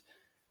was,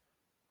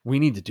 we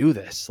need to do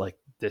this. Like,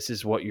 this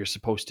is what you're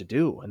supposed to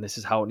do. And this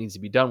is how it needs to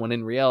be done. When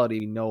in reality,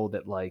 we know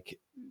that like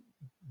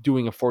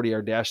doing a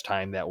 40-yard dash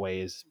time that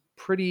way is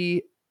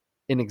pretty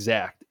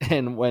inexact.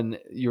 And when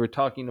you were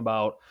talking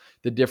about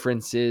the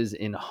differences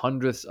in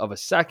hundredths of a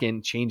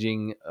second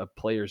changing a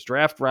player's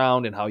draft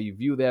round and how you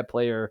view that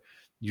player,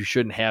 you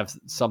shouldn't have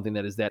something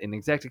that is that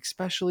inexact,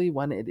 especially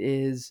when it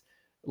is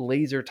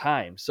laser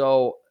time.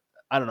 So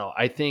I don't know.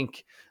 I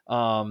think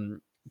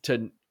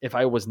if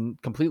I was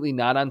completely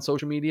not on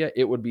social media,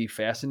 it would be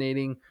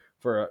fascinating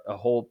for a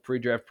whole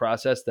pre-draft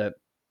process that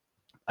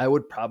I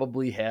would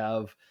probably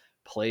have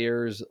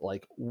players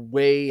like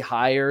way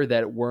higher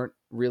that weren't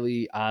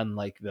really on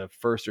like the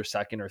first or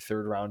second or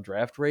third round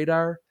draft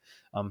radar.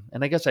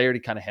 And I guess I already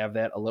kind of have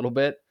that a little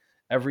bit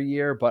every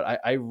year, but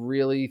I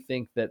really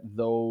think that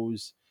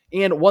those,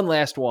 and one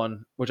last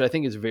one, which I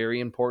think is very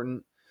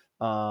important,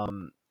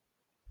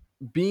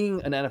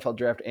 being an NFL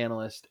draft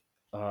analyst,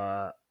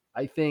 I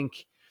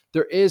think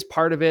there is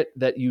part of it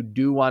that you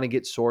do want to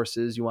get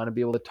sources. You want to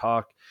be able to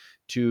talk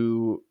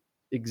to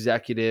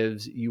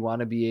executives. You want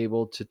to be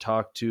able to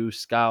talk to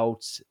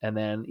scouts, and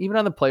then even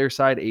on the player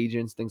side,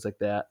 agents, things like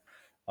that.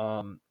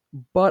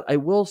 But I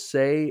will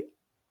say,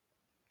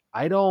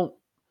 I don't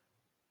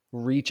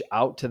reach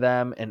out to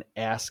them and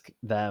ask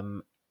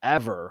them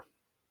ever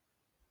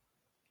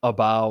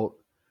about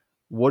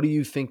what do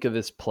you think of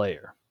this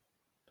player,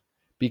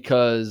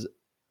 because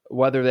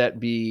whether that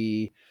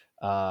be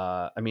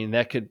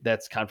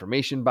that's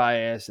confirmation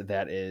bias,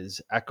 that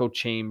is echo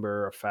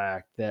chamber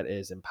effect, that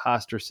is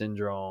imposter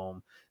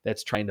syndrome,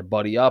 that's trying to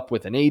buddy up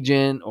with an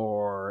agent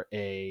or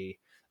a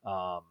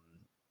a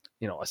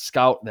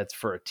scout that's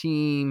for a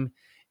team,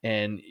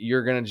 and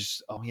you're gonna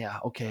just, oh yeah,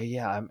 okay,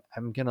 yeah,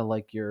 I'm gonna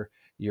like your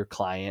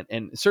client.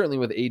 And certainly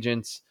with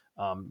agents,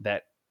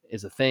 that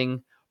is a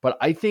thing. But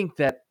I think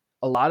that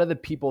a lot of the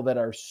people that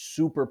are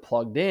super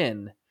plugged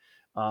in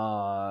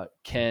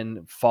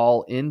can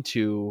fall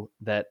into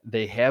that.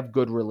 They have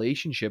good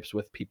relationships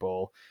with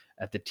people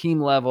at the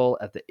team level,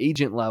 at the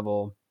agent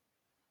level.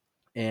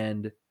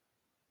 And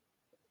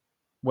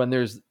when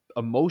there's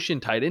emotion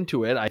tied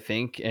into it, I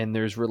think, and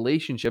there's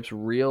relationships,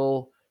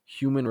 real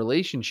human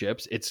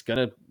relationships, it's going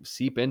to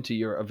seep into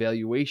your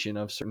evaluation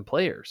of certain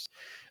players.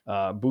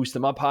 Boost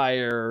them up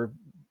higher,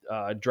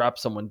 drop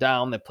someone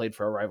down that played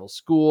for a rival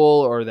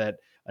school or that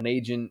an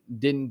agent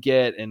didn't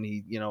get and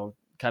he,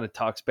 kind of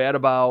talks bad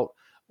about,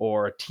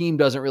 or a team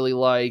doesn't really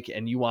like,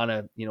 and you want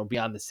to, be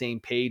on the same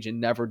page and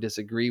never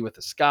disagree with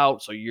a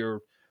scout. So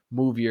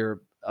move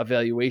your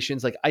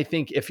evaluations. Like, I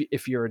think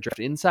if you're a draft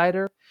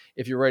insider,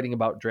 if you're writing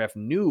about draft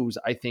news,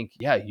 I think,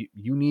 yeah,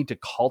 you need to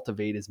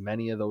cultivate as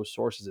many of those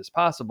sources as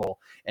possible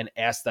and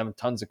ask them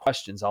tons of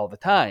questions all the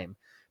time.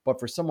 But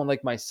for someone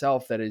like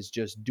myself that is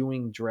just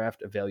doing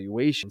draft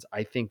evaluations,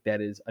 I think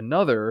that is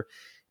another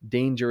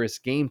dangerous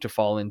game to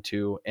fall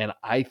into. And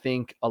I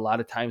think a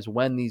lot of times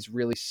when these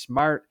really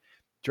smart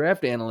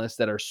draft analysts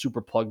that are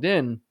super plugged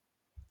in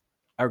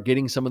are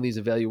getting some of these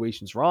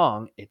evaluations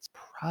wrong, it's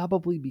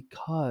probably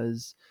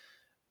because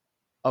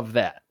of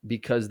that,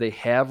 because they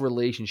have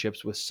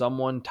relationships with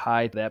someone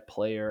tied to that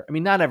player. I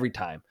mean, not every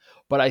time,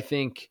 but I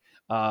think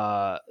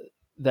that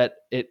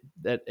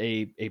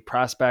a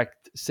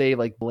prospect, say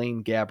like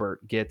Blaine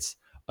Gabbert, gets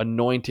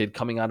anointed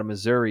coming out of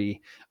Missouri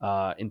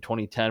in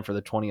 2010 for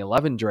the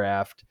 2011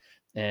 draft.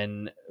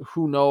 And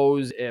who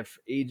knows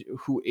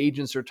who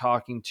agents are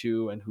talking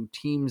to and who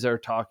teams are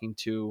talking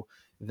to,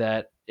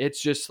 that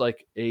it's just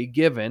like a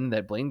given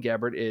that Blaine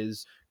Gabbert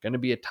is going to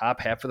be a top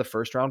half of the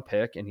first round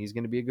pick and he's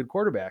going to be a good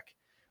quarterback.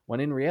 When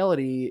in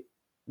reality,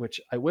 which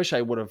I wish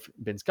I would have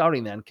been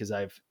scouting then, because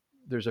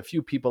there's a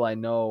few people I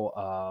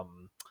know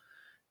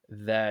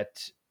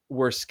that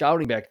were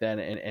scouting back then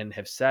and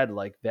have said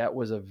like that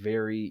was a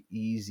very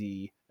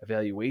easy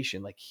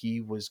evaluation. Like, he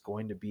was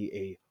going to be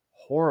a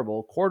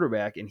horrible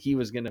quarterback and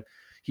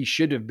he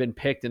should have been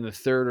picked in the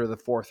third or the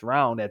fourth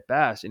round at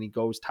best, and he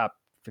goes top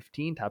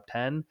 15, top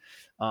 10.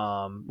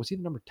 Was he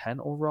the number 10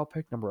 overall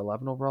pick, number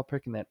 11 overall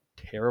pick in that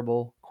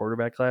terrible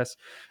quarterback class?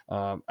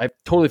 I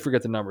totally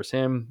forget the numbers.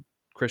 Him,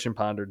 Christian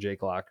Ponder,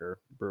 Jake Locker,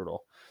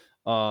 brutal.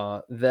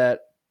 That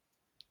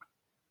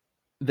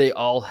they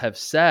all have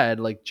said,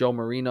 like Joe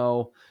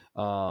Marino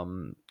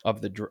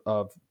of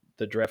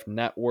the Draft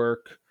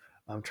Network.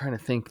 I'm trying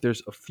to think.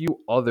 There's a few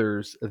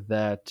others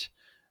that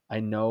I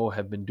know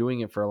have been doing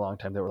it for a long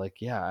time that were like,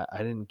 yeah, I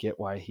didn't get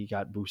why he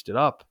got boosted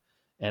up,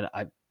 and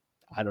I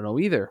don't know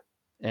either.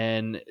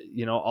 And,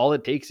 all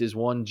it takes is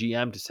one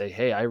GM to say,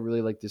 hey, I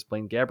really like this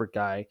Blaine Gabbert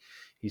guy.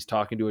 He's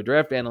talking to a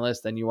draft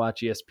analyst. Then you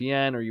watch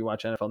ESPN or you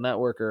watch NFL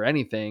Network or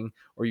anything,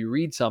 or you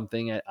read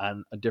something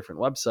on a different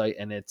website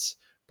and it's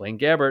Blaine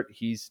Gabbert.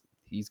 He's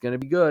going to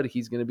be good.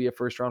 He's going to be a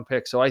first round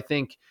pick. So I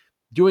think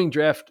doing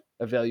draft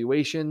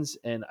evaluations,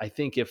 and I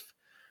think if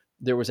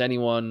there was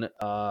anyone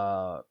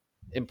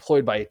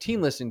employed by a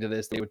team listening to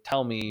this, they would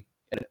tell me,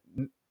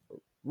 and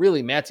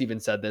really Matt's even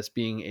said this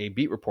being a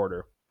beat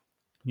reporter,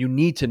 you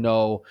need to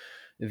know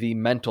the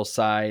mental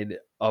side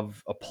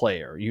of a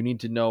player. You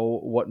need to know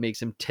what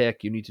makes him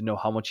tick. You need to know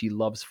how much he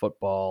loves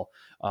football.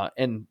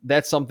 And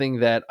that's something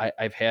that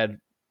I've had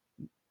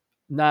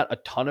not a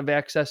ton of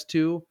access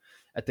to.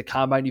 At the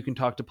combine, you can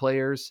talk to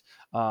players.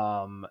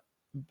 And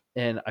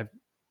I've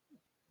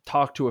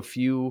talked to a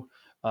few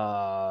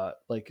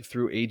like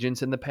through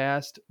agents in the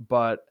past,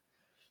 but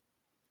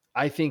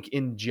I think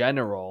in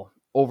general,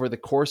 over the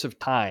course of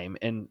time,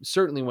 and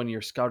certainly when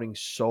you're scouting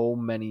so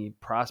many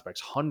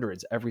prospects,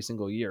 hundreds every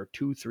single year,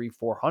 200, 300,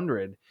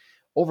 400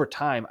 over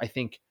time, I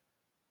think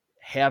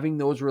having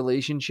those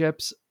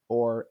relationships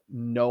or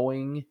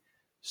knowing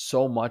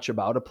so much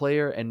about a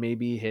player, and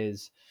maybe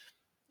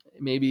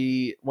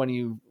when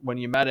you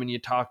met him and you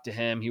talked to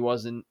him,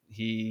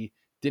 he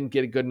didn't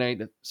get a good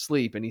night of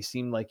sleep and he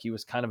seemed like he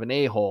was kind of an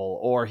a-hole,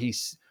 or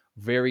he's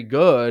very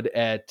good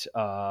at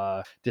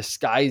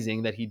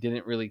disguising that he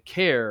didn't really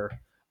care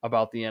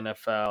about the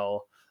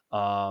NFL.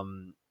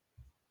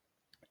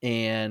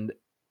 And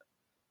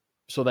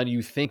so then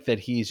you think that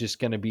he's just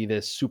going to be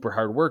this super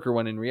hard worker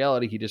when in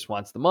reality he just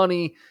wants the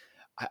money.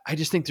 I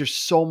just think there's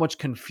so much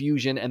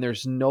confusion and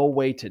there's no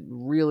way to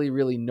really,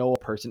 really know a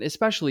person,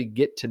 especially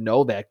get to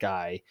know that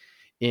guy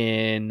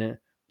in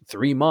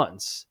 3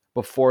 months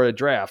before a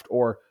draft,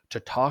 or to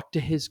talk to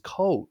his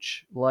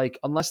coach. Like,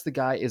 unless the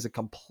guy is a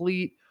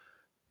complete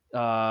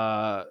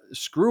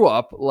screw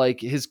up, like,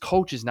 his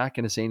coach is not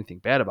going to say anything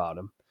bad about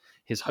him.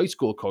 His high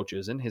school coach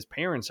isn't, his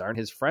parents aren't,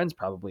 his friends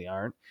probably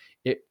aren't.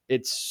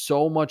 It's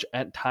so much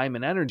time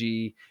and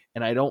energy,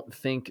 and I don't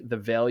think the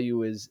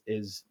value is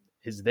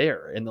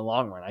there in the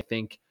long run. I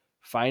think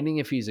finding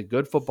if he's a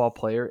good football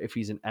player, if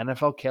he's an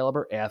NFL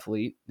caliber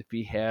athlete, if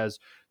he has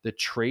the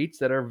traits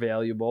that are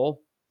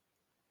valuable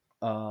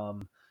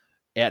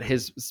at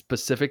his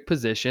specific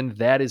position,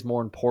 that is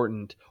more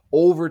important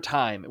over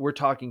time. We're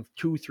talking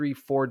 2, 3,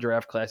 4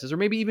 draft classes, or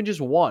maybe even just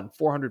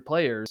 400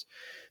 players,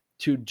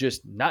 to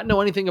just not know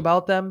anything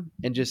about them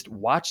and just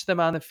watch them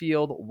on the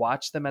field,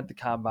 watch them at the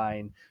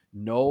combine,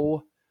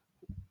 know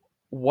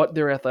what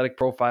their athletic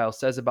profile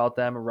says about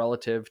them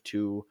relative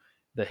to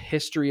the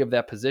history of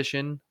that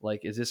position.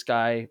 Like, is this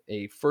guy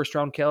a first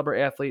round caliber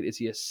athlete? Is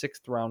he a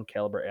 6th round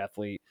caliber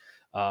athlete?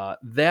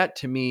 That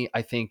to me,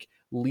 I think,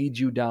 leads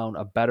you down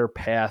a better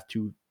path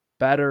to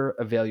better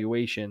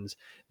evaluations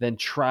than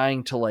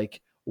trying to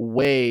like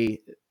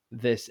weigh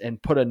this and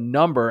put a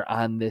number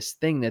on this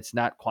thing that's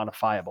not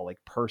quantifiable, like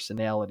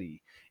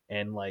personality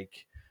and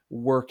like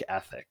work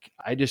ethic.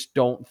 I just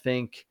don't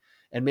think,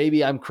 and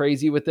maybe I'm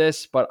crazy with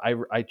this, but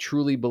I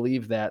truly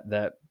believe that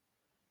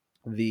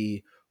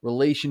the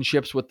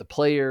relationships with the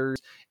players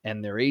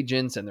and their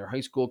agents and their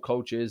high school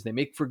coaches, they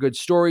make for good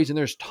stories, and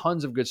there's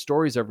tons of good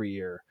stories every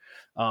year.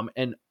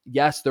 And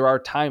yes, there are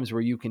times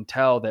where you can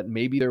tell that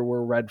maybe there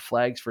were red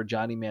flags for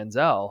Johnny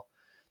Manziel,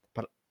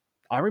 but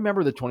I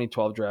remember the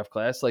 2012 draft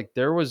class. Like,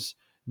 there was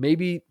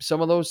maybe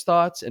some of those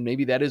thoughts, and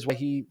maybe that is why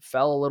he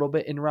fell a little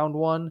bit in round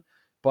 1.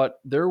 But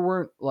there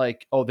weren't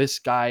like, oh, this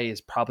guy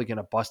is probably going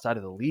to bust out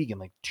of the league in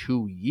like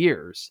 2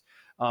 years.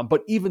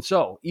 But even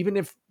so, even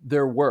if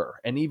there were,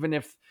 and even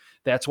if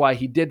that's why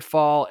he did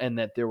fall, and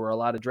that there were a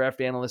lot of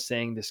draft analysts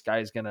saying this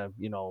guy's going to,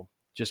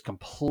 just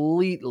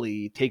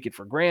completely take it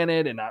for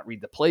granted and not read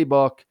the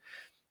playbook.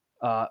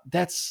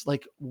 That's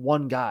like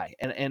one guy.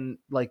 And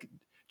like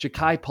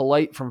Ja'Kai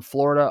Polite from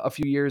Florida a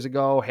few years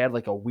ago had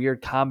like a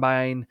weird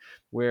combine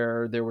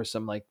where there were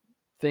some like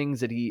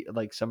things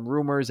that some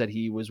rumors that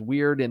he was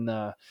weird in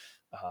the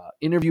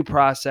interview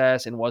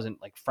process and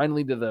wasn't like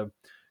friendly to the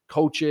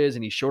coaches,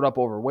 and he showed up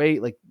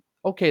overweight. Like,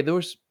 okay, there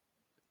was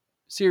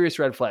serious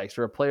red flags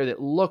for a player that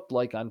looked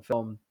like on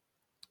film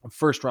a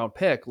first round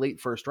pick, late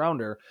first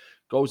rounder,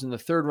 goes in the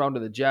 3rd round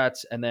of the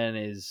Jets, and then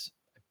I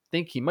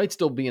think he might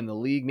still be in the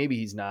league. Maybe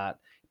he's not.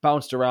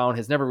 Bounced around,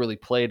 has never really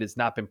played, has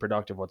not been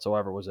productive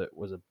whatsoever, was a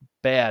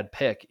bad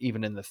pick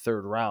even in the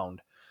 3rd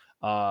round.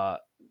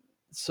 But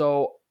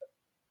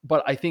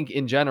I think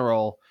in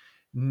general,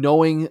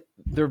 knowing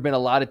there have been a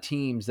lot of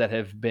teams that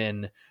have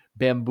been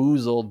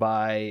bamboozled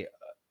by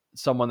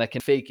someone that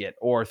can fake it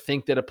or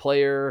think that a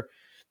player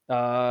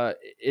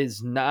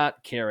is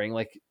not caring.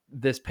 Like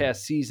this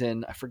past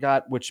season, I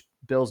forgot which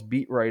Bills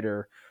beat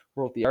writer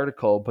wrote the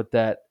article, but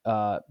that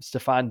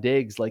Stephon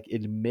Diggs like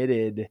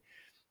admitted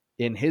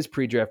in his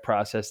pre-draft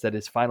process that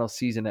his final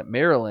season at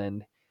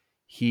Maryland,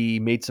 he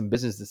made some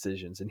business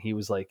decisions, and he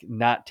was like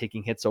not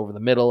taking hits over the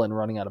middle and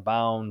running out of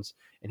bounds.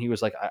 And he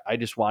was like, I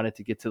just wanted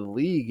to get to the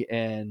league.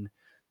 And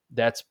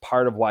that's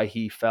part of why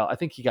he fell. I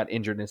think he got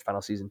injured in his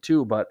final season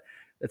too, but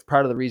it's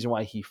part of the reason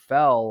why he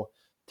fell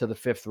to the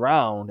 5th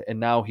round. And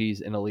now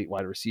he's an elite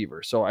wide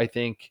receiver. So I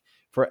think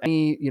for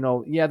any,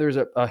 there's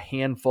a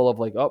handful of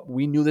like, oh,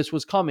 we knew this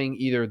was coming.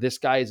 Either this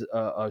guy's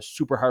a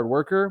super hard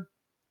worker,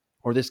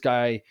 or this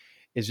guy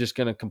is just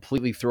going to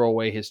completely throw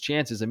away his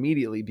chances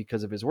immediately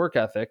because of his work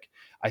ethic.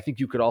 I think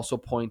you could also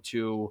point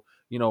to,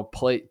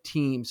 play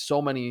teams, so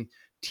many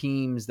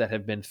teams that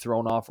have been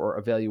thrown off, or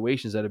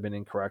evaluations that have been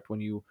incorrect when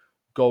you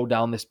go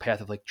down this path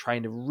of like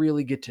trying to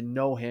really get to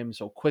know him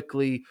so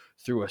quickly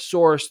through a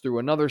source, through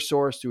another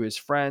source, through his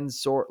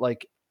friends.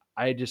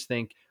 I just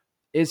think,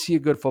 is he a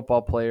good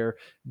football player?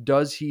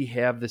 Does he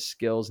have the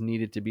skills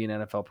needed to be an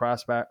NFL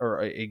prospect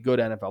or a good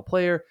NFL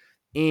player?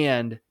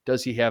 And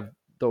does he have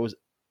those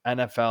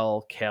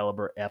NFL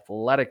caliber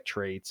athletic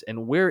traits?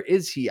 And where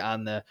is he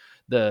on the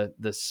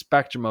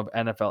spectrum of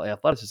NFL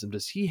athleticism?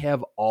 Does he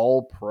have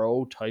all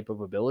pro type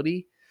of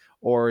ability,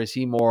 or is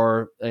he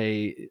more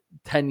a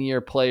 10-year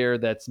player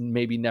that's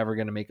maybe never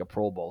going to make a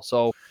Pro Bowl?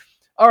 So,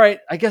 all right,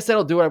 I guess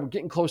that'll do it. We're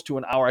getting close to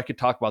an hour. I could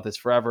talk about this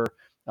forever.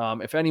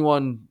 If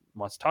anyone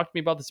wants to talk to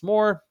me about this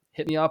more,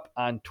 hit me up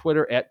on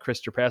Twitter at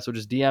Chris Trapasso.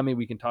 Just DM me.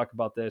 We can talk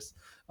about this.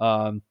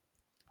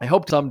 I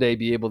hope to someday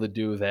be able to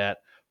do that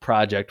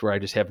project where I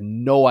just have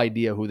no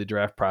idea who the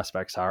draft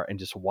prospects are and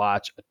just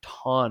watch a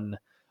ton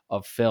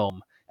of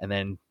film and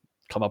then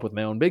come up with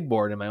my own big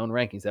board and my own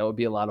rankings. That would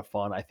be a lot of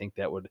fun. I think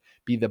that would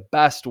be the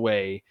best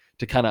way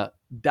to kind of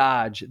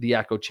dodge the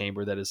echo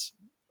chamber that is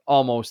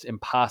almost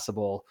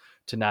impossible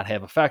to not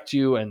have affect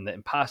you, and the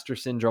imposter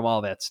syndrome,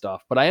 all that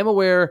stuff. But I am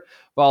aware of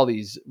all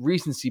these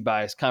recency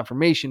bias,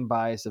 confirmation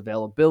bias,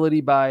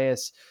 availability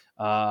bias,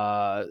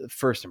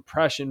 first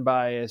impression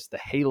bias, the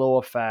halo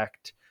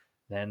effect,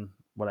 then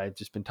what I've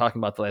just been talking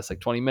about the last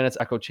 20 minutes,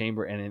 echo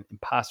chamber and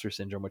imposter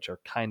syndrome, which are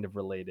kind of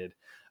related.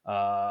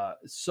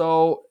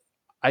 So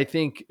I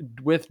think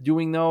with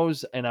doing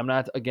those, and I'm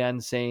not,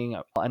 again, saying,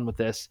 I'll end with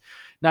this,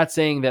 not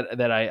saying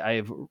that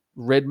I've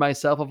rid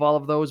myself of all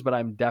of those, but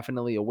I'm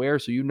definitely aware.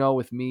 So,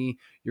 with me,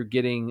 you're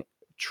getting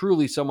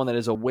truly someone that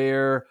is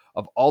aware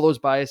of all those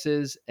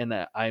biases, and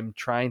that I'm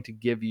trying to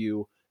give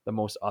you the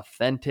most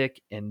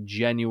authentic and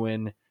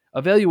genuine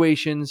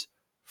evaluations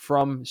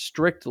from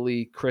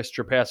strictly Chris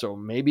Trapasso.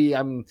 Maybe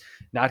I'm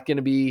not going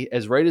to be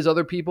as right as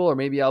other people, or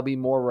maybe I'll be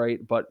more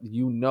right, but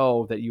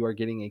that you are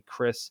getting a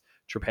Chris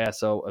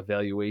Trapasso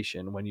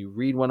evaluation when you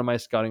read one of my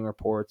scouting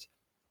reports,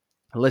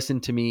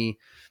 listen to me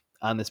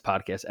on this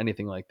podcast,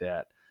 anything like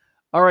that.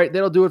 All right,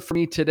 that'll do it for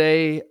me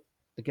today.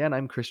 Again,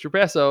 I'm Chris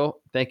Trapasso.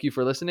 Thank you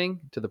for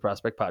listening to the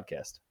Prospect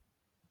Podcast.